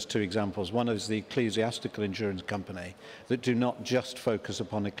give you those two examples. One is the ecclesiastical insurance company that do not just focus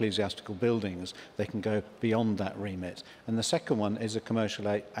upon ecclesiastical buildings, they can go beyond that remit. And the second one is a commercial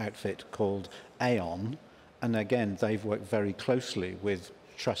outfit called Aon, and again they've worked very closely with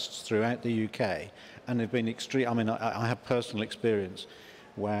trusts throughout the UK, and they've been extreme. I mean, I have personal experience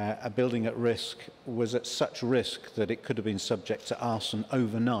where a building at risk was at such risk that it could have been subject to arson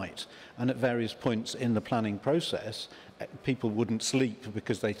overnight, and at various points in the planning process people wouldn't sleep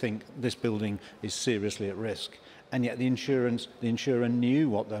because they think this building is seriously at risk, and yet the insurer knew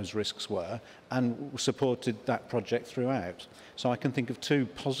what those risks were and supported that project throughout. So I can think of two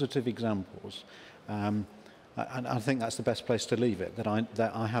positive examples, and I think that's the best place to leave it, that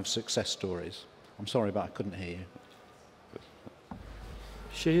I have success stories. I'm sorry, but I couldn't hear you.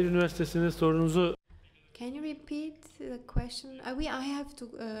 Şehir Üniversitesi'ne sorunuzu. Can you repeat the question? I have to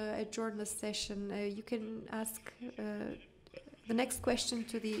adjourn the session. You can ask the next question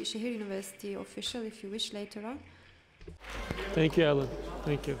to the Şehir University official if you wish later on. Thank you, Alan.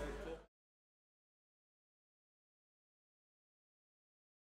 Thank you.